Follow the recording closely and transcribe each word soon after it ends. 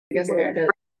Yes,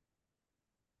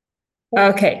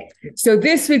 okay, so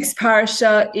this week's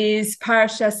parsha is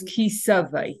Parshas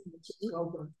Kisavai,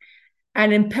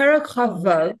 and in Perek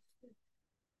Chavav,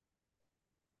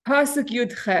 Pasuk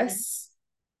Yud Ches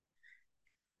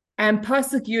and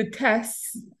Pasuk Yud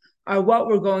Tes are what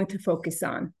we're going to focus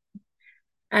on,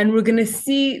 and we're going to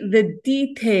see the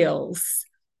details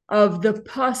of the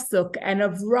pasuk and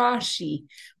of Rashi.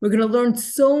 We're going to learn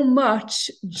so much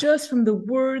just from the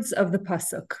words of the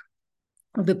pasuk,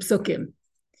 of the psukim.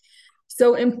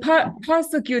 So in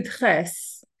Pasuk Yud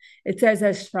Ches, it says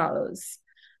as follows: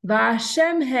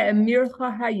 V'Hashem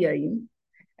ha'emircha hayayim,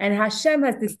 and Hashem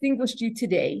has distinguished you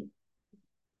today,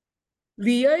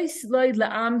 liyos loy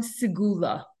la'am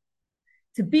segula,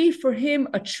 to be for him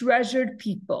a treasured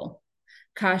people,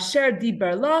 kasher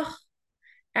diber lach,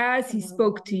 as he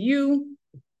spoke to you,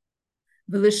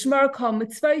 v'lishmar kol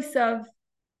mitzvaysav,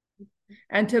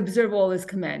 and to observe all his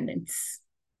commandments.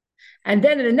 And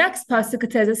then in the next pasuk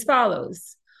it says as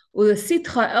follows: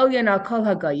 Ulasitcha elyon al kol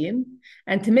hagayim,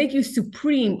 and to make you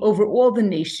supreme over all the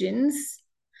nations,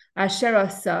 asher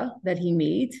asa, that he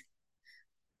made,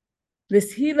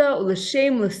 l'shila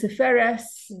u'l'shem l'seferes,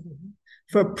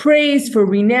 for praise, for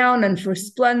renown, and for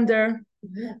splendor,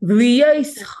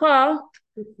 v'liyoscha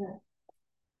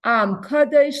am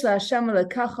kadosh la'Hashem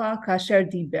elakacha kasher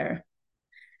diber.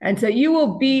 And so you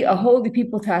will be a holy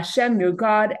people to Hashem, your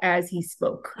God, as he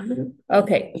spoke.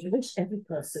 Okay. Every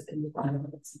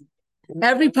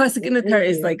pasuk in the Torah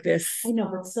is like this. I know,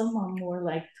 but some are more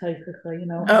like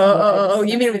Oh,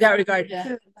 you mean with that regard?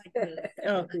 Yeah.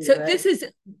 So this is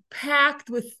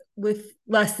packed with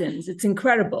lessons. It's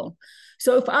incredible.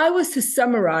 So if I was to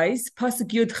summarize pasuk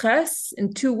Yud Ches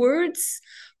in 2 words,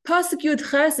 pasuk Yud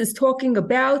Ches is talking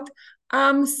about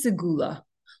Am Segula.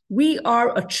 We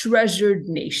are a treasured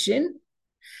nation.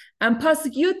 And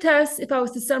Pasuk Yud Tes, if I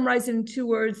was to summarize it in 2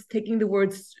 words, taking the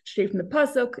words straight from the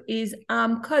Pasuk, is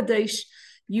Am Kadosh,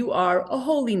 you are a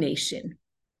holy nation.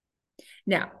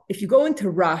 Now, if you go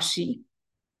into Rashi,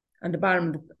 on the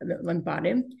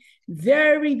bottom,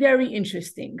 very, very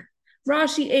interesting.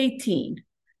 Rashi 18,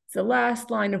 it's the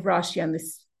last line of Rashi on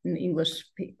this in the English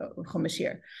Chumash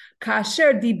here.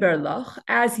 Kasher diber lach,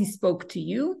 as he spoke to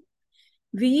you,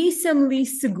 V'yisem li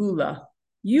segula,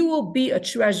 you will be a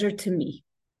treasure to me.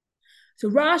 So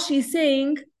Rashi is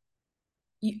saying,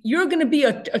 you're going to be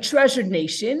a treasured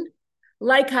nation,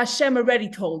 like Hashem already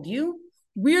told you.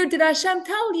 Where did Hashem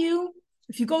tell you?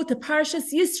 If you go to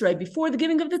Parshas Yisrael, before the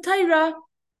giving of the Torah,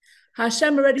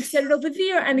 Hashem already said it over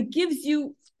there, and it gives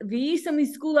you, V'yisem li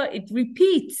segula, it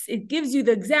repeats, it gives you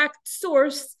the exact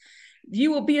source.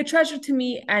 You will be a treasure to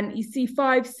me. And you see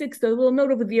 5:6, the little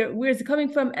note over there. Where is it coming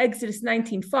from? Exodus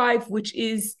 19:5, which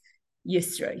is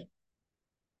Yisrael.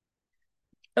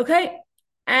 Okay.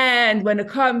 And when it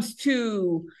comes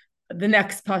to the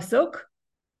next pasuk,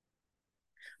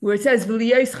 where it says, when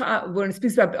it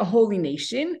speaks about a holy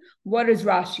nation, what does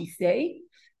Rashi say?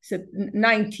 So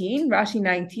 19, Rashi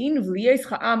 19,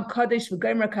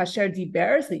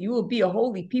 that you will be a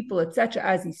holy people, etc.,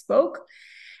 as he spoke.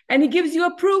 And he gives you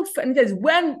a proof, and he says,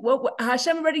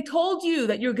 Hashem already told you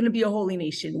that you're going to be a holy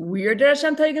nation. Where did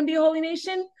Hashem tell you you're going to be a holy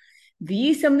nation?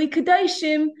 V'yisem li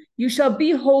kadashim, you shall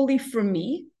be holy for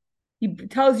me. He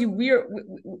tells you we're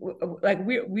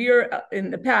in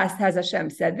the past, has Hashem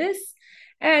said this?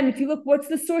 And if you look, what's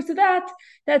the source of that?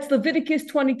 That's Leviticus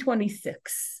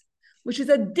 20:26, which is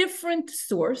a different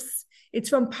source. It's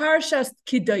from Parshas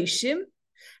Kedoshim,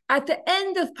 at the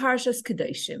end of Parshas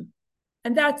Kedoshim.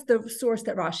 And that's the source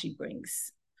that Rashi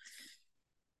brings.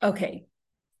 Okay,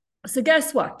 so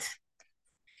guess what?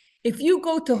 If you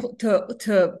go to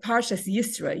Parshas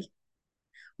Yisrael,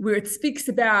 where it speaks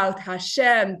about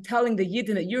Hashem telling the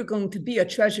Yidden that you're going to be a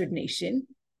treasured nation,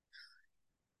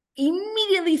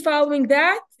 immediately following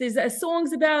that, there's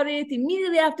songs about it.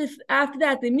 Immediately after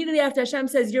Hashem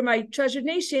says, you're my treasured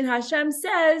nation, Hashem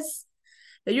says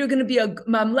that you're going to be a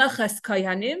mamlechas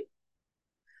kayanim,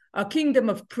 a kingdom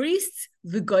of priests,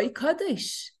 v'goy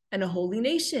kadosh, and a holy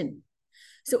nation.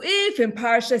 So if in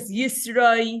Parshas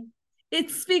Yisrael it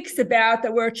speaks about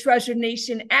that we're a treasured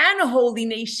nation and a holy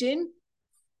nation,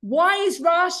 why is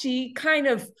Rashi kind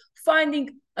of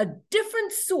finding a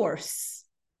different source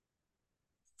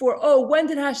for, when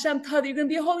did Hashem tell you you're going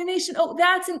to be a holy nation? Oh,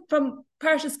 that's from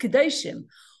Parshas Kedoshim.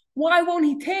 Why won't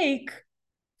he take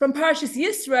from Parshas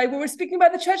Yisrael, where we're speaking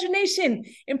about the treasure nation?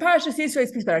 In Parshas Yisrael, it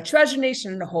speaks about a treasure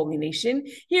nation and a holy nation.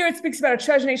 Here it speaks about a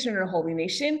treasure nation and a holy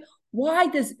nation. Why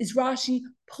is Rashi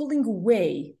pulling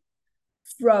away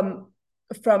from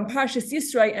Parshas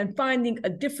Yisrael and finding a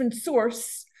different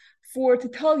source to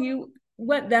tell you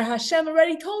that Hashem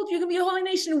already told you, you're going to be a holy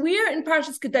nation. We're in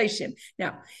Parshas Kedoshim.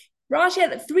 Now, Rashi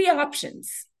had three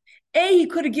options. A, he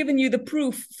could have given you the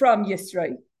proof from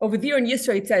Yisro. Over there in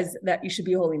Yisro, it says that you should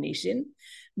be a holy nation.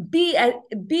 B, at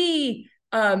the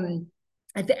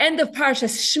end of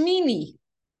Parshas Shmini,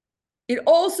 it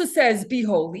also says be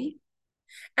holy.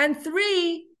 And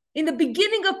three, in the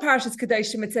beginning of Parshas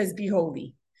Kedoshim, it says be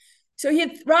holy. So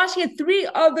Rashi had three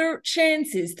other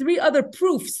chances, three other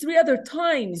proofs, three other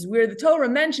times where the Torah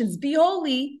mentions be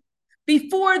holy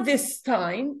before this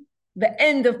time, the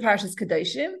end of Parshas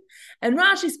Kedoshim, and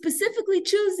Rashi specifically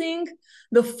choosing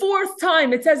the fourth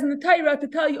time it says in the Torah to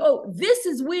tell you, oh, this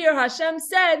is where Hashem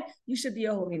said you should be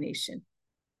a holy nation.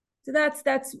 So that's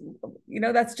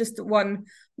just one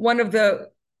of the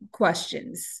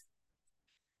questions.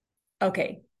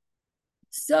 Okay,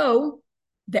 so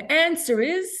the answer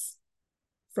is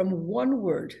from one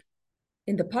word.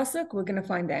 In the pasuk, we're going to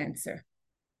find the answer.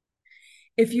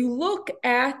 If you look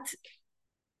at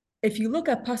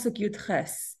pasuk Yud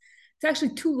Ches, it's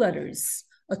actually two letters.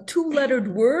 A two-lettered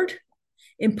word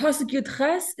in pasuk Yud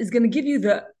Ches is going to give you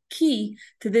the key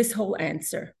to this whole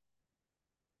answer.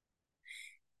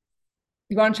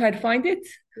 You want to try to find it?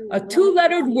 A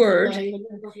two-lettered word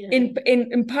in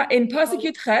pasuk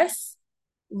Yud Ches,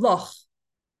 loch.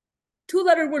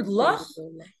 Two-lettered word loch.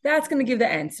 That's going to give the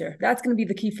answer. That's going to be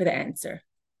the key for the answer.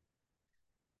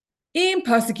 In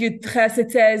pasuk Yud Ches,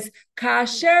 it says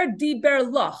kasher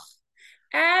diber loch,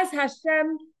 as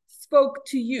Hashem spoke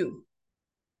to you.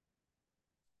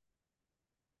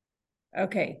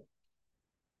 Okay.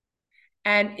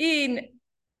 And in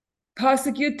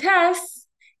pasuk Yud Tes,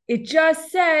 it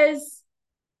just says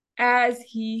as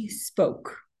he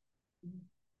spoke.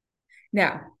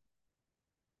 Now,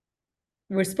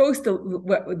 we're supposed to,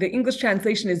 the English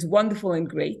translation is wonderful and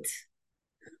great,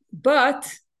 but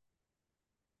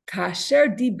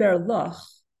kasher diber loch,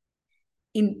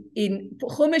 in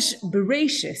Chumash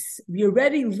Bereshis, we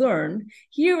already learn,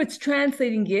 here it's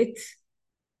translating it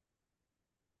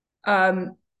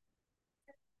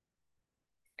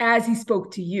as he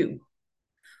spoke to you.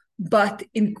 But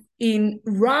in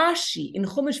Rashi, in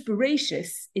Chumash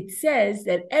Bereshis, it says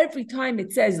that every time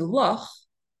it says loch,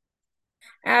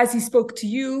 as he spoke to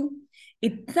you,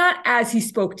 it's not as he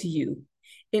spoke to you.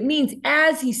 It means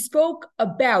as he spoke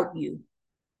about you.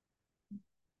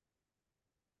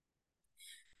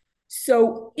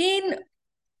 So in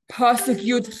pasuk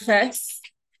Yud Ches,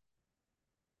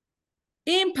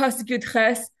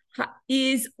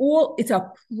 it's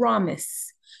a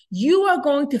promise. You are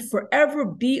going to forever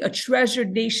be a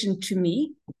treasured nation to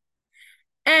me,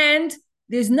 and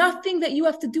there's nothing that you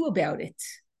have to do about it.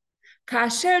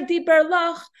 Kasher diber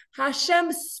lach,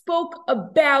 Hashem spoke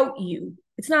about you.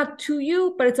 It's not to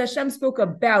you, but it's Hashem spoke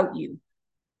about you.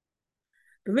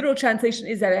 The literal translation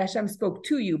is that Hashem spoke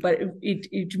to you, but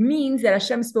it means that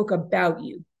Hashem spoke about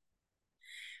you.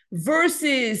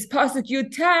 Versus pasuk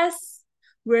Yud Tes,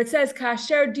 where it says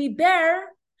kasher diber,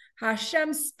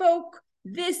 Hashem spoke.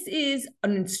 This is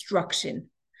an instruction,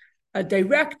 a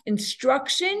direct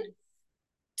instruction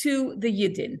to the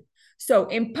Yidden. So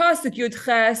in pasuk Yud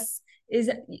Ches,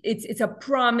 it's a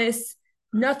promise,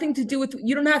 nothing to do with,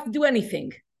 you don't have to do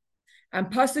anything. And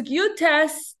pasuk Yud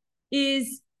Tes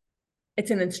it's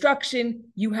an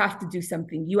instruction, you have to do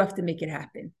something, you have to make it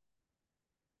happen.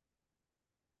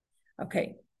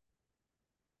 Okay.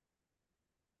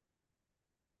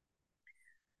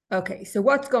 Okay, so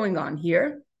what's going on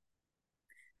here?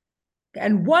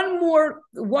 And one more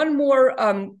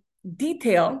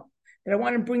detail that I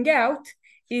want to bring out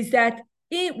is that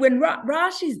when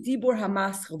Rashi's Dibur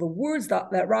HaMaschil, the words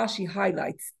that Rashi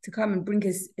highlights to come and bring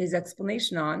his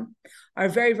explanation on, are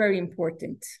very, very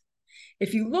important.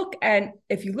 If you look at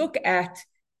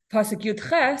pasuk Yud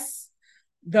Ches,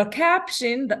 the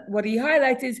caption, what he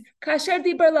highlights is kasher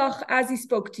diber lach, as he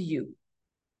spoke to you.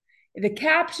 The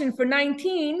caption for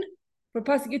 19 for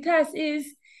pasuk Yud Tes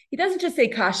is, he doesn't just say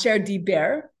kasher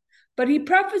diber, but he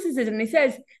prefaces it and he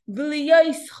says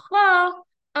v'liyaischa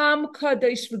am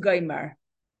kadosh v'goymer.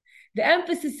 The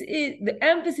emphasis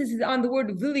is on the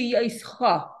word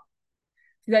v'liyaischa,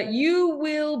 that you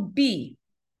will be.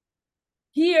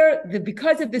 Here,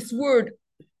 because of this word,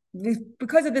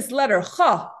 because of this letter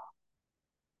cha,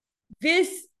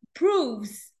 this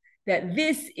proves that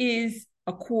this is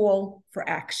a call for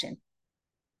action.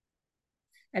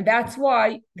 And that's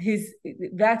why the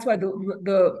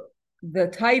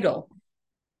title,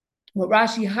 what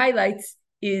Rashi highlights,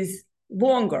 is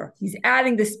longer. He's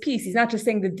adding this piece. He's not just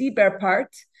saying the diber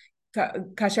part.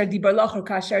 kasher dibar lach or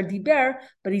kasher diber,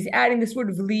 but he's adding this word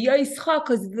of liyaischa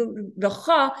because the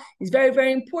cha is very,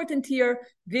 very important here.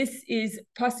 This is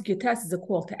pasuk yutes is a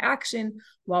call to action,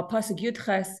 while pasuk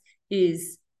yudches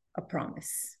is a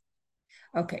promise.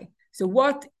 Okay, so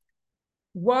what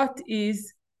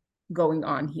is going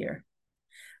on here?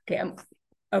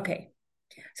 Okay.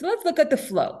 So let's look at the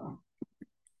flow.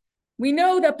 We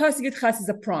know that pasuk yudches is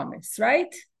a promise,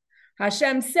 right?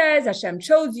 Hashem says, Hashem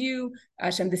chose you,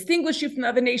 Hashem distinguished you from the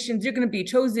other nations, you're going to be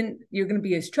chosen, you're going to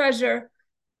be his treasure,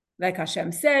 like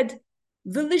Hashem said,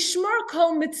 v'lishmar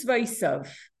kol mitzvaysav,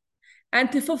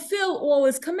 and to fulfill all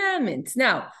his commandments.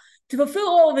 Now, to fulfill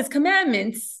all of his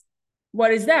commandments,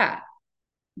 what is that?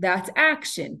 That's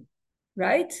action,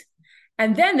 right?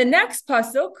 And then the next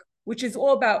pasuk, which is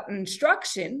all about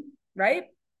instruction, right?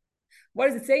 What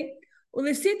does it say?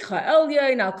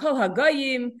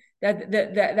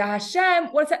 That Hashem,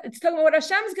 what's that? It's talking about what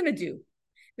Hashem is going to do.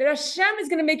 That Hashem is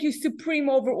going to make you supreme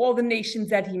over all the nations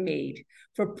that he made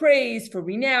for praise, for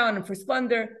renown, and for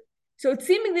splendor. So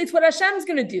it's what Hashem is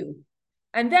going to do.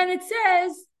 And then it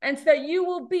says, and so that you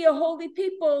will be a holy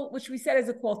people, which we said is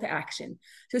a call to action.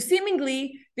 So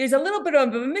seemingly, there's a little bit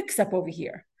of a mix-up over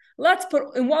here. Let's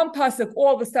put in one pasuk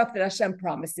all the stuff that Hashem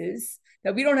promises,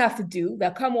 that we don't have to do,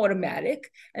 that come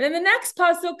automatic. And then the next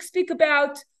pasuk speak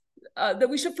about that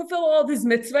we should fulfill all these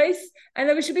mitzvahs and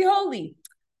that we should be holy.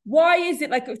 Why is it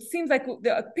like, it seems like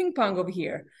a ping pong over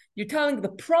here? You're telling the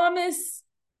promise,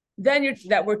 then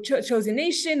that we're chosen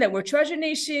nation, that we're treasure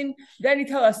nation. Then you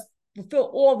tell us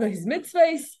fulfill all his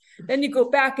mitzvahs. Then you go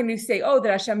back and you say, that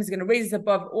Hashem is going to raise us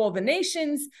above all the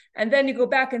nations. And then you go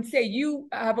back and say, you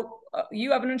have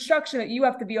an instruction that you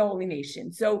have to be a holy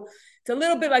nation. So it's a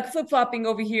little bit like flip-flopping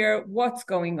over here. What's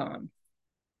going on?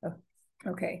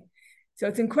 Okay. So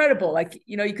it's incredible. Like,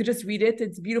 you could just read it.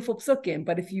 It's beautiful psukim.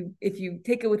 But if you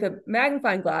take it with a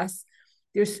magnifying glass,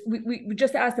 we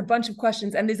just asked a bunch of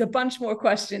questions, and there's a bunch more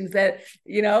questions that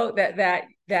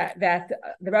that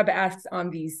the Rebbe asks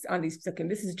on these psukim.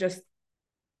 This is just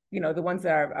the ones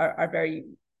that are very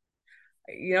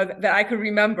that I could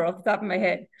remember off the top of my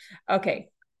head. Okay,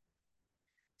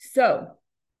 so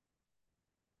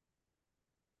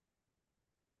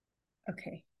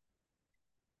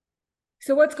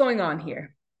what's going on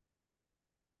here?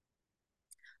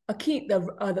 A king,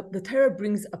 the Torah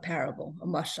brings a parable, a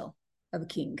mashal of a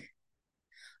king.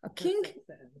 A king,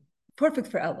 perfect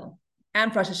for Elul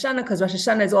and for Rosh Hashanah, because Rosh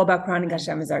Hashanah is all about crowning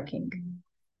Hashem as our king.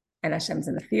 And Hashem's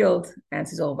in the field,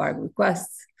 answers all of our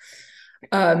requests.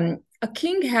 A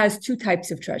king has two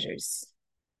types of treasures.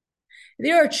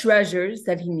 There are treasures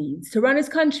that he needs to run his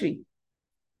country,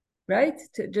 right?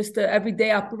 To just the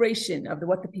everyday operation of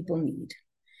what the people need.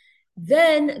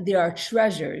 Then there are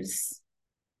treasures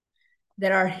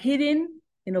that are hidden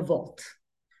in a vault.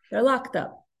 They're locked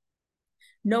up.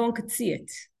 No one could see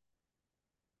it.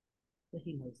 But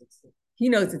he knows it's there. He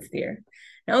knows it's there.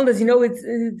 Not only does he know it's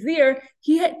there,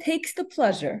 he takes the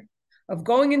pleasure of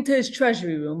going into his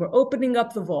treasury room or opening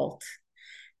up the vault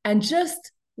and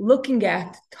just looking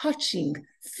at, touching,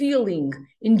 feeling,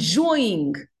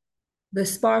 enjoying the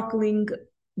sparkling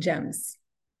gems.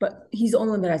 But he's the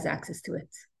only one that has access to it.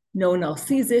 No one else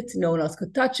sees it. No one else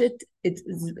could touch it.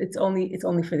 It's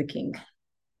only for the king.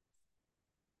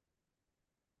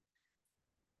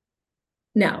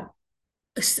 Now,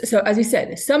 so as we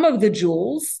said, some of the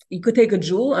jewels, you could take a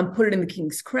jewel and put it in the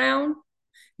king's crown.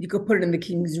 You could put it in the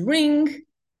king's ring.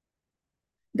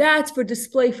 That's for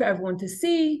display for everyone to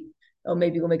see. Or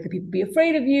maybe it'll make the people be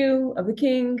afraid of you, of the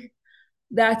king.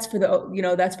 That's for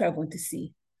that's for everyone to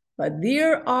see. But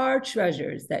there are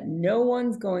treasures that no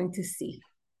one's going to see.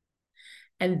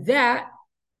 And that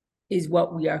is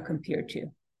what we are compared to.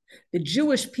 The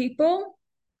Jewish people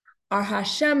are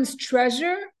Hashem's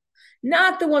treasure,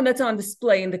 not the one that's on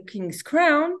display in the king's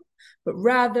crown, but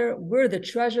rather we're the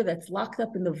treasure that's locked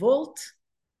up in the vault,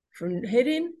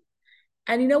 hidden.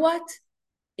 And you know what?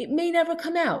 It may never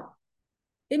come out.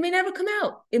 It may never come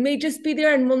out. It may just be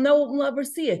there and we'll never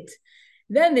see it.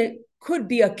 Then there could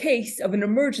be a case of an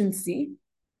emergency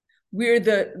where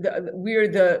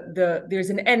there's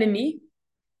an enemy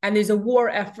and there's a war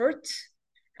effort.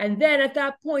 And then at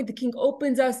that point, the king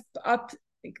opens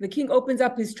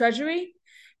up his treasury,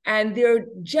 and there are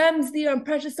gems there and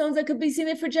precious stones that could be seen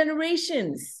there for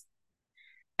generations.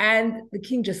 And the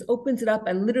king just opens it up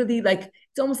and literally,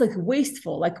 it's almost like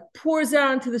wasteful, pours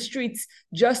out onto the streets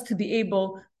just to be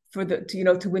able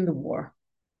to win the war.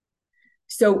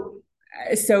 So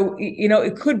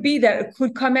it could be that it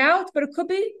could come out, but it could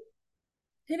be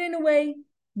hidden away.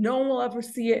 No one will ever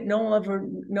see it. No one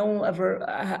will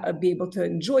ever be able to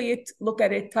enjoy it, look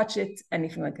at it, touch it,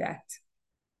 anything like that.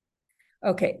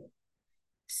 Okay,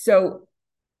 So,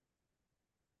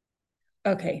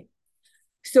 okay.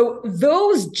 So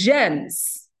those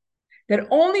gems that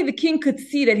only the king could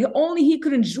see, that only he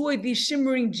could enjoy these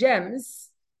shimmering gems,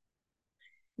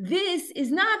 this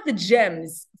is not the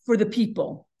gems for the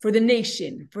people, for the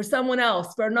nation, for someone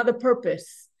else, for another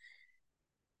purpose.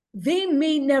 They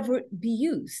may never be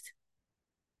used.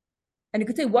 And you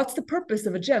could say, what's the purpose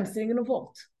of a gem sitting in a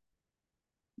vault?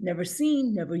 Never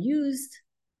seen, never used,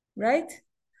 right?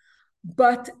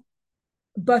 But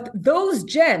those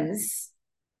gems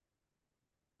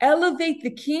elevate the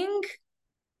king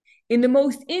in the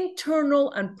most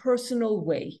internal and personal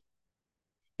way.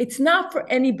 It's not for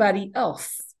anybody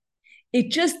else. It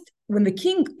just, when the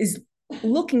king is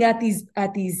looking at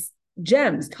these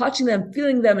gems, touching them,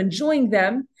 feeling them, enjoying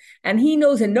them, and he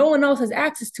knows that no one else has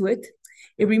access to it,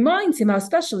 it reminds him how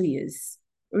special he is.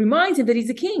 It reminds him that he's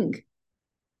a king.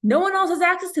 No one else has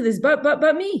access to this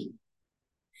but me.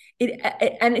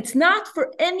 And it's not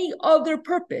for any other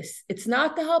purpose. It's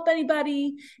not to help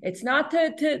anybody. It's not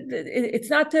to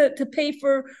pay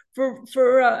for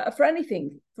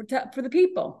anything for the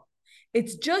people.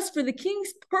 It's just for the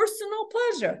king's personal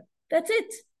pleasure. That's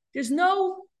it. There's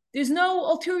no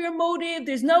ulterior motive.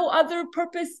 There's no other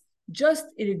purpose. Just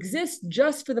it exists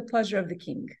just for the pleasure of the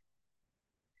king.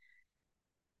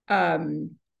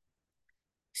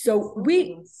 So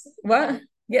what?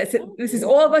 Yes, this is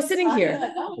all of us sitting here.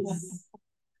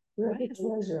 We're the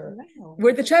treasure.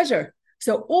 We're the treasure.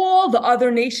 So all the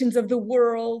other nations of the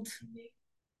world,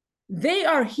 they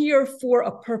are here for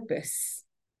a purpose.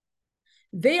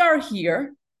 They are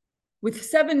here with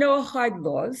 7 Noahide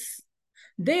laws.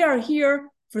 They are here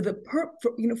for the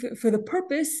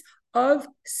purpose of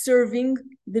serving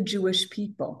the Jewish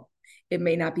people. It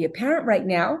may not be apparent right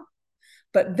now,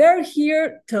 but they're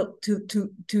here to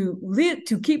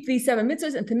keep these 7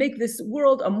 mitzvahs and to make this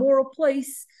world a moral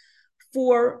place.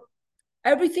 For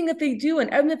everything that they do and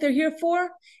everything that they're here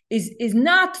for is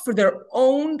not for their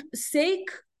own sake,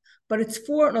 but it's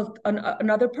for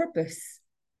another purpose.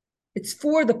 It's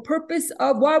for the purpose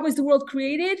of why was the world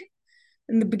created?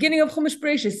 In the beginning of Chumash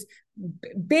Bereshis,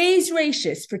 Beis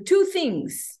Reishis, for 2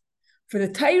 things, for the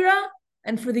Torah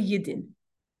and for the Yidden.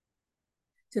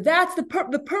 So that's the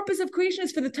purpose of creation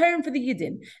is for the Torah and for the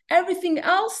Yidden. Everything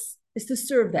else is to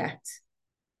serve that.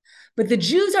 But the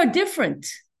Jews are different.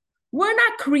 We're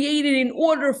not created in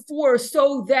order for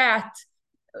so that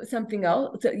something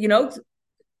else,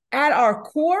 at our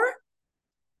core,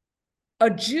 a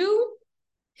Jew,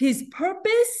 his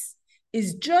purpose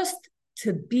is just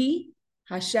to be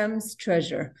Hashem's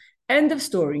treasure. End of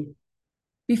story.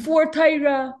 Before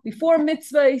Torah, before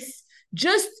mitzvahs,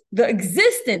 just the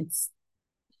existence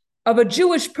of a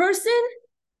Jewish person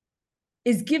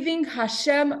is giving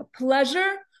Hashem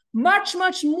pleasure, much,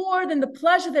 much more than the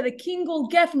pleasure that a king will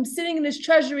get from sitting in his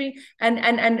treasury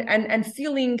and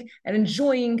feeling and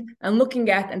enjoying and looking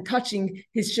at and touching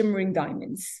his shimmering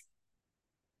diamonds.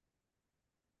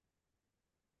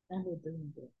 And we're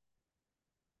doing good.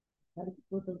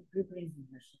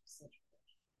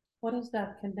 What does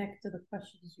that connect to the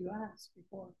questions you asked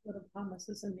before? What are the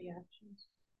promises and the actions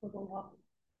for the law?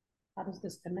 How does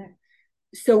this connect?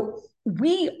 So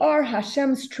we are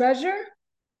Hashem's treasure.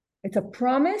 It's a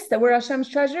promise that we're Hashem's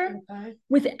treasure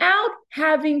without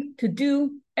having to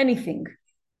do anything.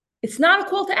 It's not a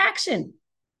call to action.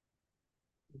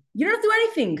 You don't have to do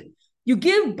anything. You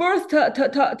give birth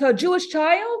to a Jewish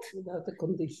child. Without the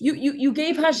condition. You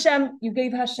gave Hashem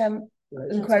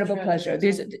incredible pleasure.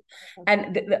 There's the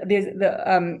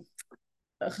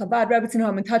Chabad Rebbetzin who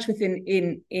I'm in touch with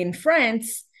in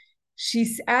France.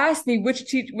 She's asked me which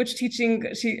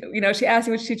teaching she asked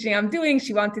me which teaching I'm doing.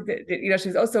 She wanted to, she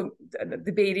was also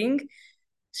debating.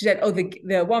 She said, oh,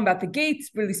 the one about the gates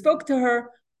really spoke to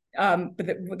her, but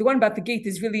the one about the gate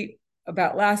is really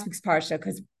about last week's parsha,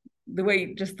 because the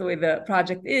way the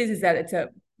project is that it's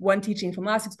one teaching from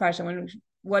last week's parsha,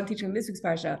 one teaching from this week's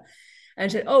parsha.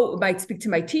 And she said, oh, it might speak to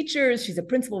my teachers. She's a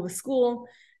principal of a school.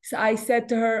 So I said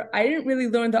to her, I didn't really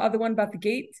learn the other one about the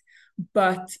gate,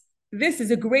 but this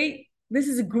is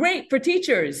great for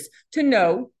teachers to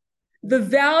know the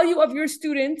value of your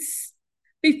students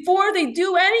before they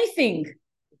do anything.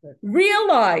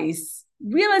 Realize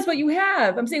what you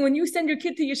have. I'm saying when you send your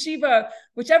kid to yeshiva,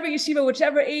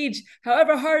 whichever age,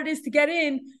 however hard it is to get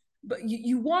in, but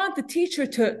you want the teacher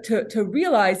to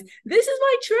realize, this is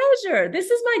my treasure, this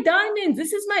is my diamonds,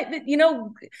 this is my,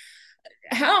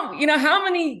 how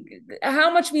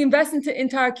much we invest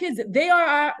into our kids. They're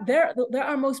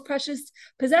our most precious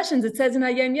possessions. It says in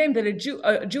Hayom Yom that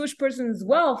a Jewish person's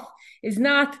wealth is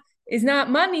not is not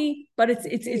money, but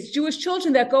it's Jewish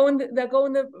children that go in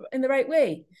the right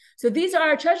way. So these are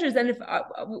our treasures, and if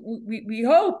we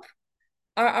hope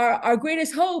our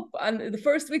greatest hope on the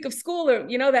first week of school, or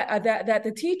that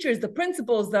the teachers, the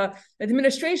principals, the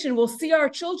administration will see our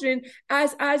children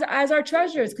as our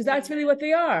treasures, because that's really what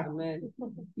they are. Amen.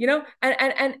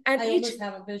 I And each almost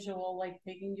have a visual like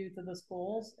taking you to the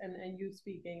schools and you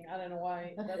speaking. I don't know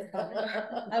why that's coming.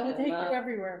 I would take you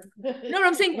everywhere. No,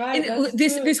 I'm saying Right,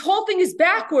 this whole thing is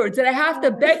backwards, that I have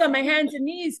to beg on my hands and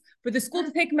knees for the school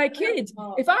to take my kid.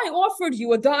 If I offered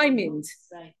you a diamond,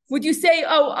 would you say,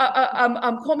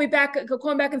 call me back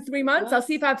in 3 months? I'll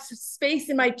see if I have space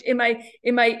in my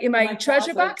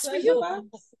treasure box for you.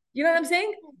 You know what I'm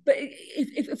saying? But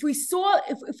if we saw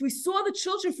the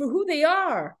children for who they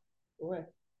are,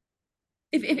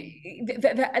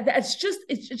 it's just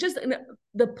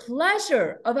the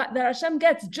pleasure of that Hashem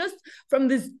gets just from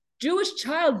this Jewish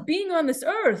child being on this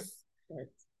earth. Right.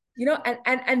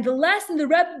 And the lesson, the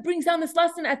Rebbe brings down this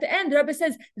lesson at the end. The Rebbe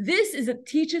says it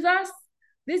teaches us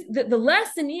this. The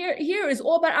lesson here is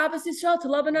all about Ahavas Yisrael, to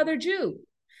love another Jew.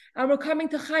 And we're coming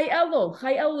to Chai Elul.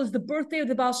 Chai Elul is the birthday of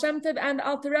the Baal Shem Tov and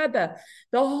Alter Rebbe.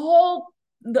 The whole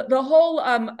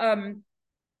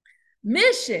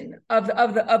mission of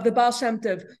the Baal Shem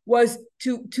Tov was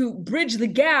to bridge the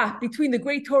gap between the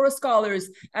great Torah scholars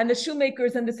and the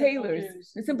shoemakers and the tailors,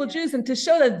 the simple Jews, and to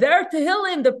show that their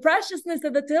Tehillim, the preciousness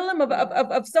of the Tehillim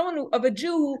of someone, of a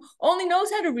Jew who only knows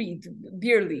how to read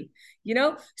barely,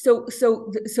 So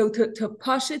to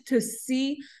push it, to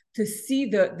see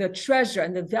the treasure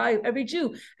and the value of every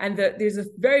Jew. And there's a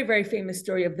very, very famous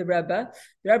story of the Rebbe.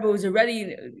 The Rebbe was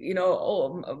already,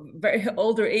 very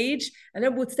older age, and the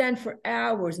Rebbe would stand for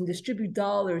hours and distribute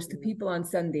dollars to people on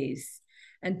Sundays.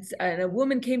 And a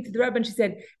woman came to the Rebbe and she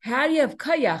said, how do you have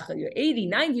kayach? You're 80,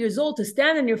 90 years old to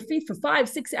stand on your feet for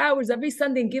 5-6 hours every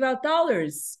Sunday and give out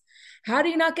dollars. How do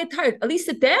you not get tired? At least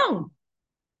sit down.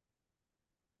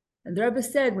 And the Rebbe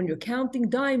said, when you're counting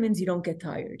diamonds, you don't get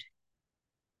tired.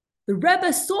 The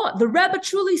Rebbe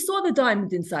truly saw the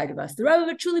diamond inside of us. The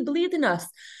Rebbe truly believed in us.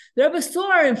 The Rebbe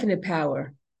saw our infinite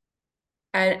power.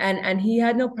 And he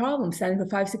had no problem standing for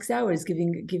 5-6 hours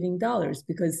giving dollars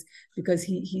because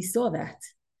he saw that.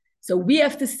 So we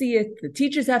have to see it. The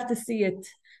teachers have to see it.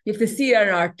 We have to see it in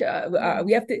our.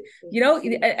 We have to,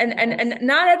 and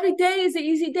not every day is an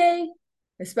easy day.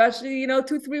 Especially,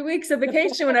 2-3 weeks of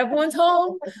vacation when everyone's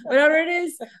home, whatever it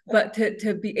is. But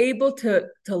to be able to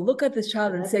look at this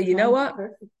child and say, you know what?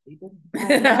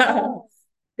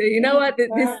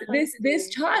 This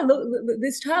child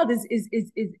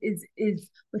is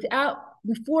without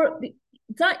before.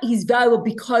 It's not he's valuable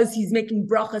because he's making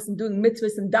brachas and doing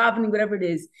mitzvahs and davening, whatever it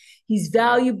is. He's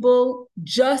valuable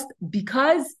just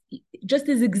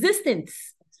his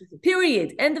existence.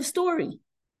 Period. End of story.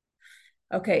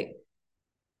 Okay.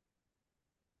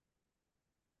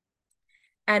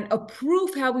 And a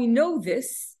proof how we know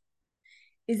this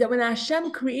is that when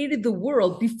Hashem created the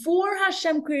world, before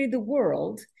Hashem created the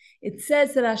world, it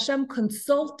says that Hashem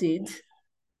consulted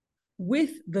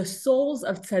with the souls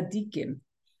of tzaddikim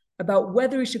about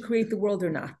whether he should create the world or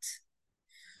not.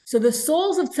 So the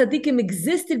souls of tzaddikim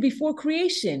existed before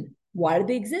creation. Why did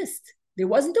they exist? There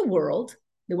wasn't a world.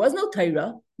 There was no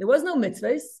Torah. There was no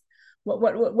mitzvahs.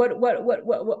 Why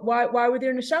were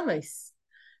there neshamas?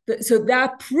 So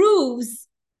that proves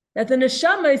that the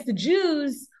neshamas, the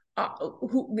Jews,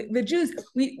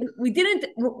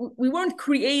 we weren't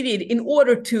created in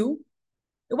order to.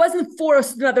 It wasn't for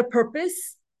another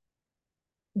purpose.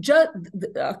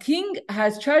 A king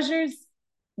has treasures.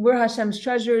 We're Hashem's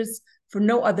treasures for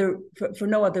no other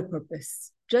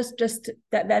purpose. Just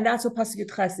that. That's what Pasuk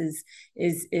Yud Ches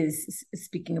is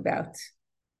speaking about.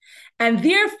 And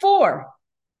therefore,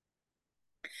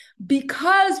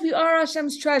 because we are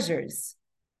Hashem's treasures,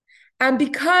 and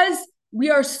because we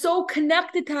are so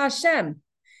connected to Hashem,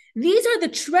 these are the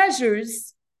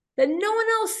treasures that no one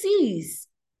else sees.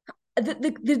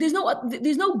 There's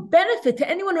no benefit to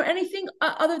anyone or anything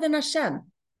other than Hashem.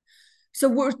 So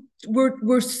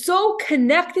we're so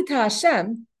connected to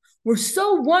Hashem. We're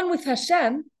so one with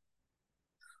Hashem.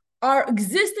 Our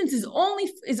existence is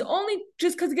only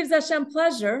just because it gives Hashem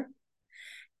pleasure.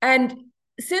 And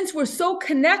since we're so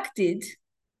connected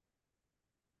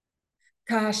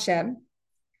to Hashem,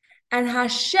 and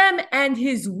Hashem and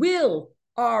His will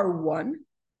are one,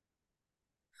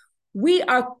 we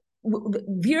are,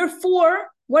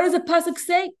 therefore, what does the pasuk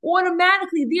say?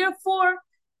 Automatically, therefore,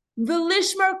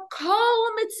 v'lishmar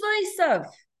kol mitzvaysav.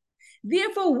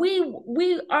 Therefore,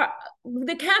 we are.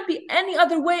 There can't be any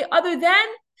other way other than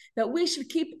that we should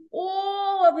keep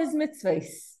all of His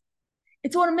mitzvahs.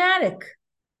 It's automatic.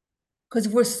 Because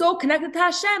if we're so connected to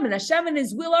Hashem and Hashem and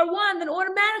His will are one, then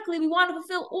automatically we want to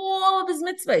fulfill all of His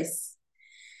mitzvahs.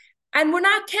 And we're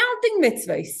not counting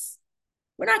mitzvahs.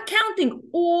 We're not counting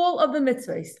all of the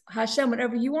mitzvahs. Hashem,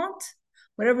 whatever you want,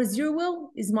 whatever is your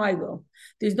will is my will.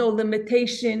 There's no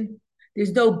limitation.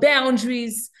 There's no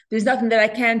boundaries. There's nothing that I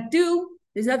can't do.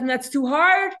 There's nothing that's too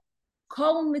hard.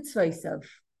 Kol mitzvahs.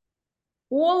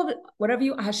 All of it, whatever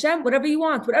you, Hashem, whatever you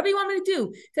want me to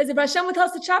do. It says if Hashem would tell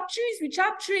us to chop trees, we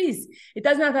chop trees. It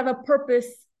doesn't have to have a purpose.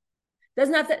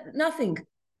 Doesn't have to, nothing.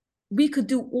 We could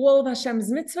do all of Hashem's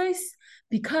mitzvahs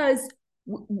because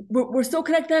we're so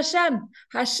connected to Hashem.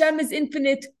 Hashem is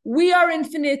infinite. We are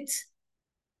infinite.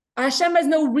 Hashem has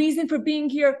no reason for being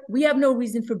here. We have no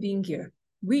reason for being here.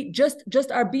 We just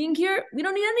our being here. We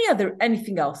don't need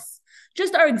anything else.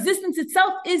 Just our existence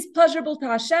itself is pleasurable to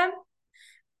Hashem.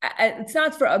 It's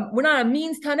not we're not a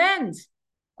means to an end.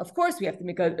 Of course, we have to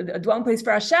make a dwelling place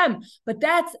for Hashem, but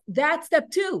that's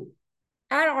step two.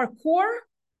 At our core,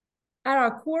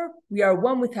 we are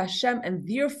one with Hashem, and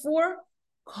therefore,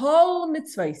 kol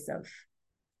mitzvahs,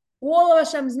 all of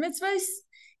Hashem's mitzvahs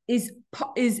is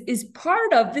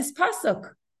part of this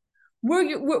pasuk. We're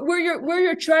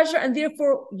your treasure, and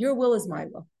therefore your will is my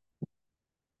will.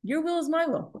 Your will is my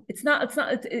will. It's not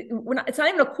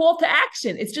even a call to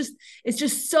action. It's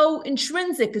just so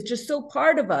intrinsic. It's just so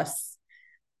part of us.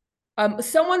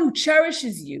 Someone who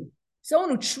cherishes you,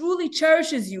 someone who truly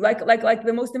cherishes you, like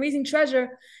the most amazing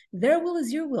treasure, their will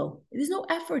is your will. There's no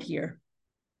effort here.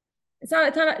 It's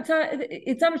not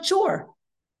a chore.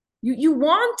 You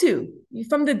want to,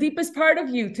 from the deepest part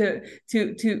of you to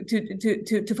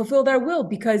fulfill their will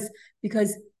because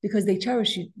they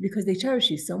cherish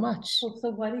you so much. Well,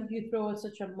 so why did you throw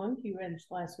such a monkey wrench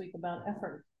last week about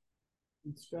effort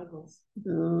and struggles?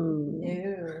 Ooh.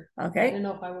 Ew. Okay. I don't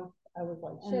know if I was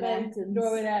like, should I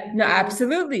throw it at you? No,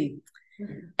 absolutely.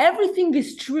 Everything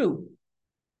is true.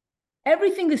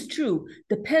 Everything is true.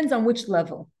 Depends on which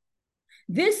level.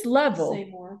 This level.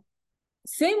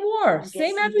 Same war,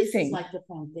 same everything. This is like the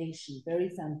foundation, very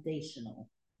foundational.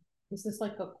 This is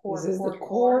like a core. This is the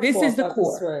core. This is the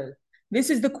core. This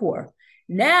is the core.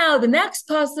 Now the next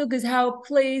pasuk is how it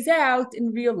plays out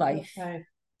in real life. Okay,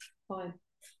 fine.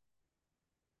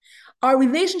 Our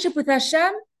relationship with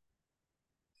Hashem,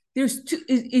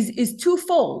 is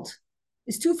twofold.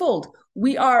 It's twofold.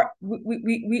 We are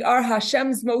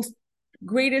Hashem's most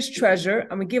greatest treasure,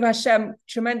 and we give Hashem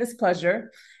tremendous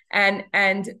pleasure. And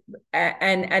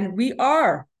we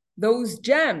are those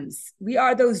gems. We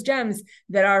are those gems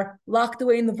that are locked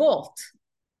away in the vault.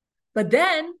 But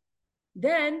then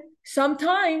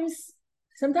sometimes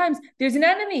there's an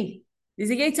enemy. There's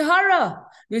a Yetzer Hara.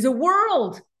 There's a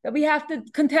world that we have to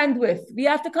contend with. We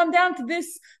have to come down to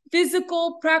this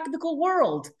physical, practical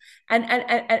world. And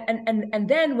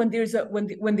then when there's a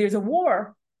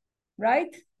war,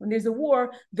 right? When there's a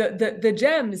war, the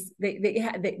gems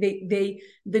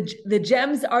the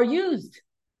gems are used.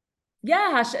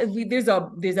 Yeah,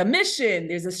 there's a mission,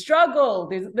 there's a struggle.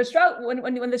 There's the struggle.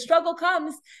 When the struggle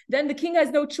comes, then the king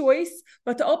has no choice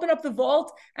but to open up the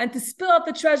vault and to spill out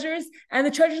the treasures, and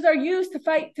the treasures are used to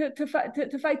fight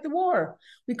the war.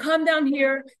 We come down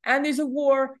here, and there's a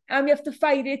war, and we have to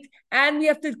fight it, and we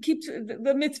have to keep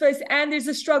the mitzvahs, and there's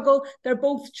a struggle. They're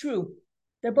both true.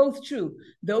 They're both true.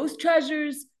 Those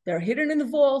treasures, they're hidden in the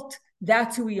vault.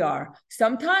 That's who we are.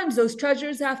 Sometimes those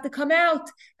treasures have to come out,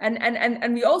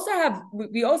 and we also have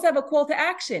a call to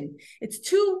action. It's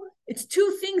two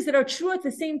things that are true at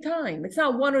the same time. It's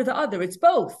not one or the other. It's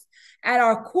both. At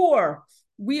our core,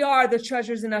 we are the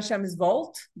treasures in Hashem's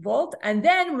vault, and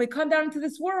then when we come down into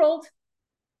this world,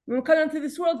 in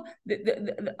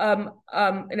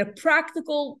a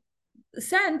practical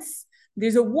sense,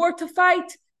 there's a war to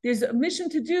fight. There's a mission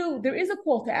to do. There is a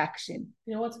call to action.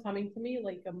 You know what's coming to me?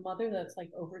 Like a mother that's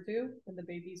like overdue and the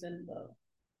baby's in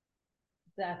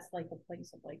that's like a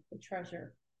place of like the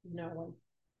treasure, like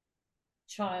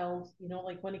child,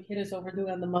 like when a kid is overdue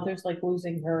and the mother's like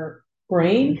losing her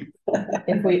brain.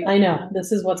 I know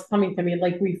this is what's coming to me,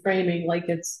 like reframing, like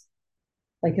it's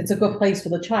a good place for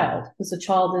the child because the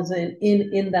child is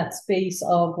in that space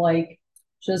of like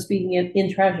just being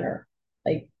in treasure,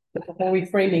 like the whole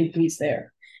reframing piece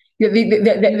there. You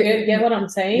get what I'm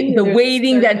saying? The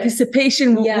waiting, the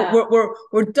anticipation. Yeah.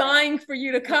 We're dying for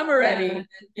you to come already.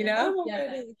 Yeah,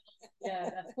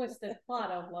 that twisted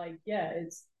plot of like,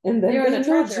 it's and then they're in a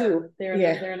treasure. They're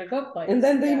in a good place. And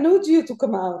then they need you to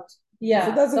come out.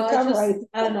 Yeah, it doesn't come right.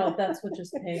 I don't know if that's what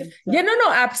just came. So. Yeah,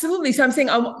 no, absolutely. So I'm saying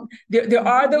there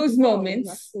are those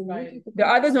moments. Right. There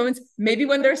are those moments, maybe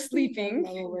when they're sleeping,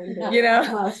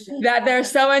 that they're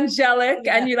so angelic,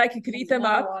 and you could eat them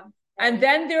up. And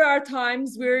then there are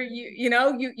times where you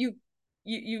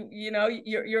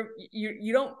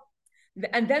don't.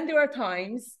 And then there are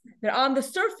times that on the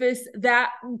surface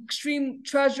that extreme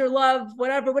treasure, love,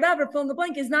 whatever, fill in the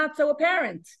blank, is not so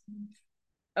apparent.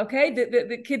 Okay,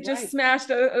 the kid just smashed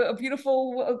a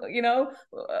beautiful,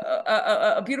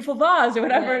 a beautiful vase or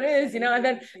whatever it is, and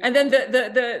then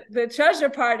the treasure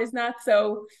part is not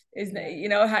so, you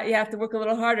have to work a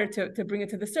little harder to bring it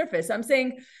to the surface. I'm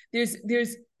saying there's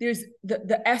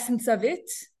the essence of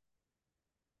it,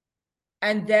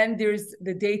 and then there's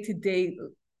the day-to-day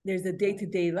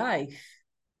life,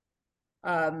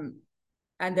 and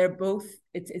they're both.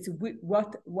 It's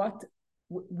what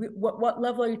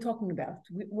level are you talking about?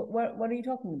 What are you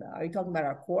talking about? Are you talking about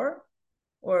our core,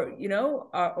 or or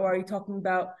are you talking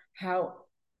about how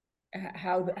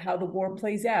the war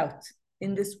plays out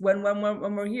in this when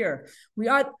we're here?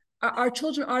 Our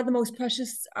children are the most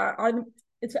precious.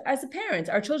 It's as a parent,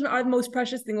 our children are the most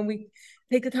precious thing when we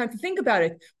take the time to think about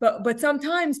it. But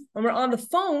sometimes when we're on the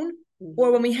phone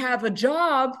or when we have a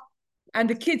job, and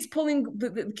the kid's pulling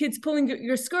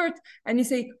your skirt, and you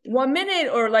say 1 minute,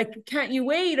 or like, can't you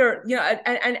wait, or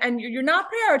and you're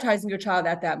not prioritizing your child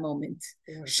at that moment.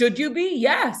 Yeah. Should you be?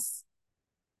 Yes,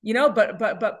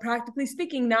 but practically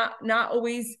speaking, not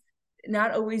always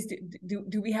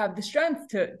do we have the strength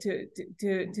to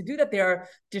do that. There are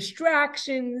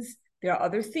distractions. There are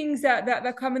other things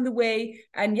that come in the way,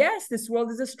 and yes, this world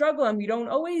is a struggle, and we don't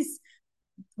always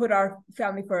put our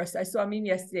family first. I saw a meme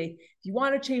yesterday. If you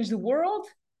want to change the world,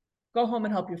 go home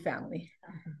and help your family.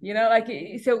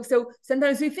 So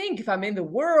sometimes we think, if I'm in the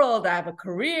world, I have a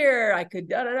career, I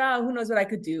could who knows what I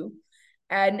could do.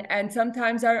 And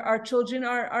sometimes our children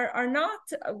are not,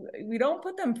 we don't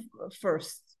put them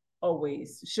first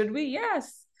always. Should we?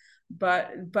 Yes.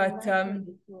 But my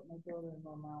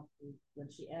daughter-in-law mouth when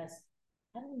she asked,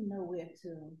 I don't know where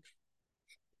to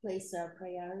place our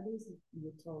priorities.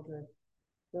 You told her,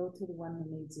 go to the one who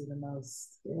needs you the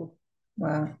most. Yeah.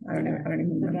 Wow, I don't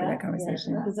even remember that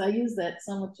conversation. Because I use that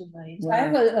so much in my. I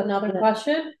have another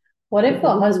question. What if the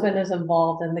husband is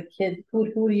involved and the kid?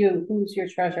 Who's your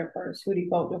treasure first? Who do you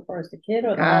go to first, the kid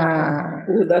or the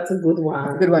husband? Ooh, that's a good one.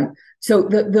 That's a good one. So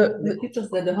the teacher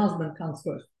said the husband comes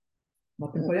first.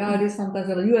 But in reality, sometimes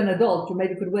when you're an adult, you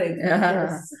maybe could wait.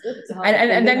 Yes.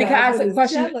 and then you can ask the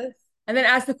question, jealous. And then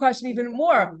ask the question even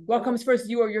more: what comes first,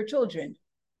 you or your children?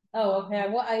 Oh, okay.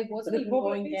 Well, I wasn't even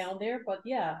going down there, but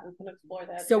yeah, we can explore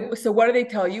that. So what do they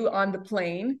tell you on the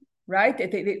plane? Right? They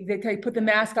tell you, put the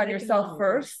mask on yourself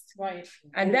first, right,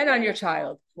 and then on your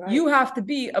child. Right. You have to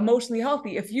be emotionally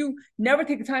healthy. If you never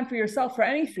take the time for yourself for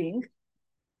anything.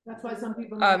 That's why some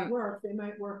people might work. They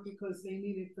might work because they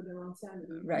need it for their own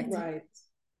sanity. Right. Right.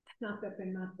 Not that they're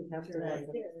not have to work.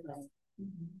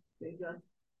 They just.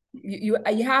 You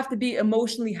have to be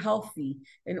emotionally healthy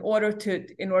in order to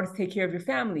take care of your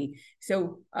family.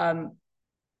 So I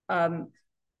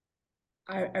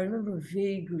remember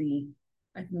vaguely,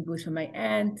 I think it was from my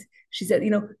aunt. She said,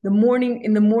 in the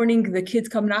morning the kids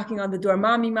come knocking on the door.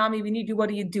 Mommy, we need you. What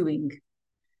are you doing?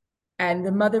 And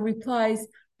the mother replies,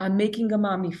 I'm making a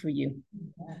mommy for you.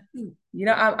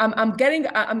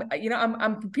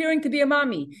 I'm preparing to be a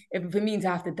mommy. If it means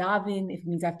I have to daven, if it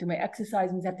means I have to do my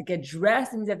exercise, it means I have to get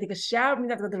dressed, it means I have to take a shower, it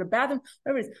means I have to go to the bathroom,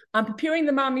 whatever it is. I'm preparing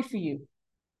the mommy for you.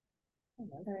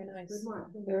 Very nice.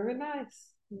 Very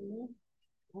nice.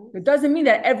 Mm-hmm. It doesn't mean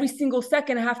that every single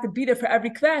second I have to be there for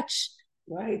every kvetch.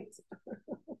 Right.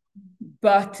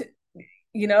 But,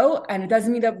 and it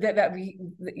doesn't mean that we,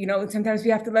 sometimes we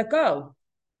have to let go.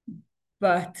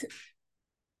 But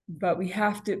we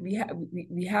have to be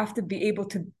able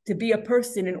to be a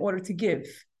person in order to give.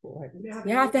 Right.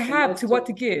 You have to have to what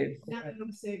to give. Now I'm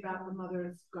going to say about the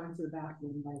mothers going to the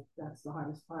bathroom, like that's the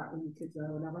hardest part when the kids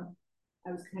are whatever.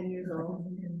 I was 10 years old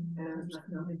and I was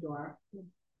knocking on the door.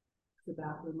 The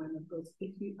bathroom, my mother goes, I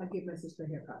give my sister a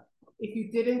haircut. If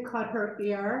you didn't cut her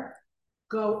hair,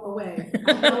 go away.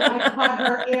 I cut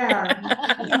her hair.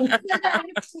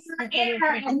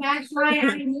 And that's why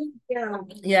I moved here.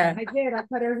 Yeah. I did. I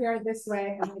cut her hair this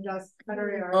way and I just cut her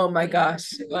hair. Oh my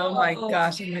gosh. Oh my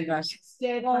gosh. It's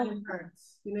dead when it hurts.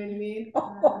 You know what I mean?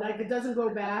 Like it doesn't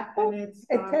go back and it's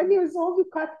at 10 years old you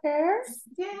cut hair?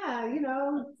 Yeah, you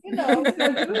know. Oh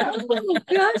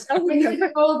gosh, I was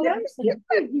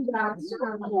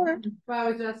But I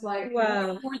was just like,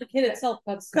 wow. Or the kid itself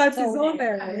cuts his own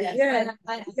hair. Yeah.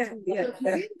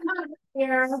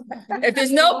 If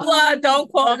there's no blood,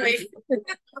 don't call me.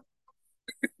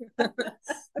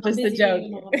 Just a joke.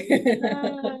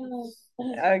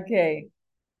 Okay.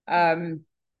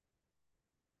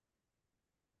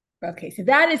 Okay, so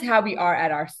that is how we are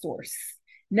at our source.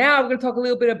 Now we're going to talk a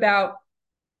little bit about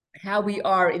how we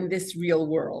are in this real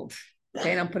world.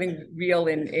 Okay, and I'm putting real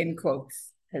in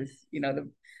quotes because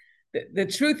the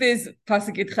truth is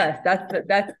pasuk Ches.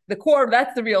 That's the core.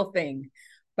 That's the real thing.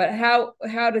 But how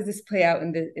does this play out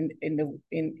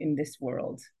in this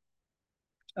world?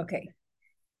 Okay,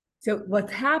 so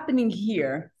what's happening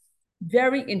here?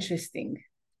 Very interesting.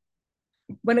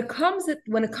 When it comes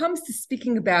to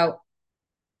speaking about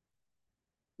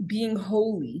being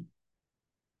holy,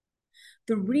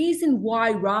 the reason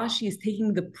why Rashi is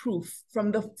taking the proof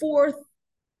from the fourth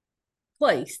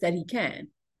place that he can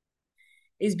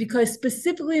is because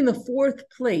specifically in the fourth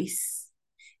place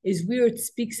is where it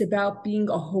speaks about being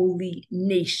a holy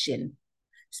nation,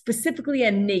 specifically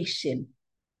a nation.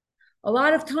 A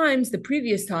lot of times, the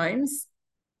previous times,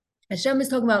 Hashem is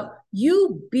talking about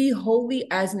you be holy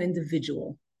as an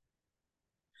individual.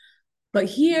 But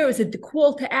here is a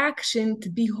call to action to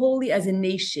be holy as a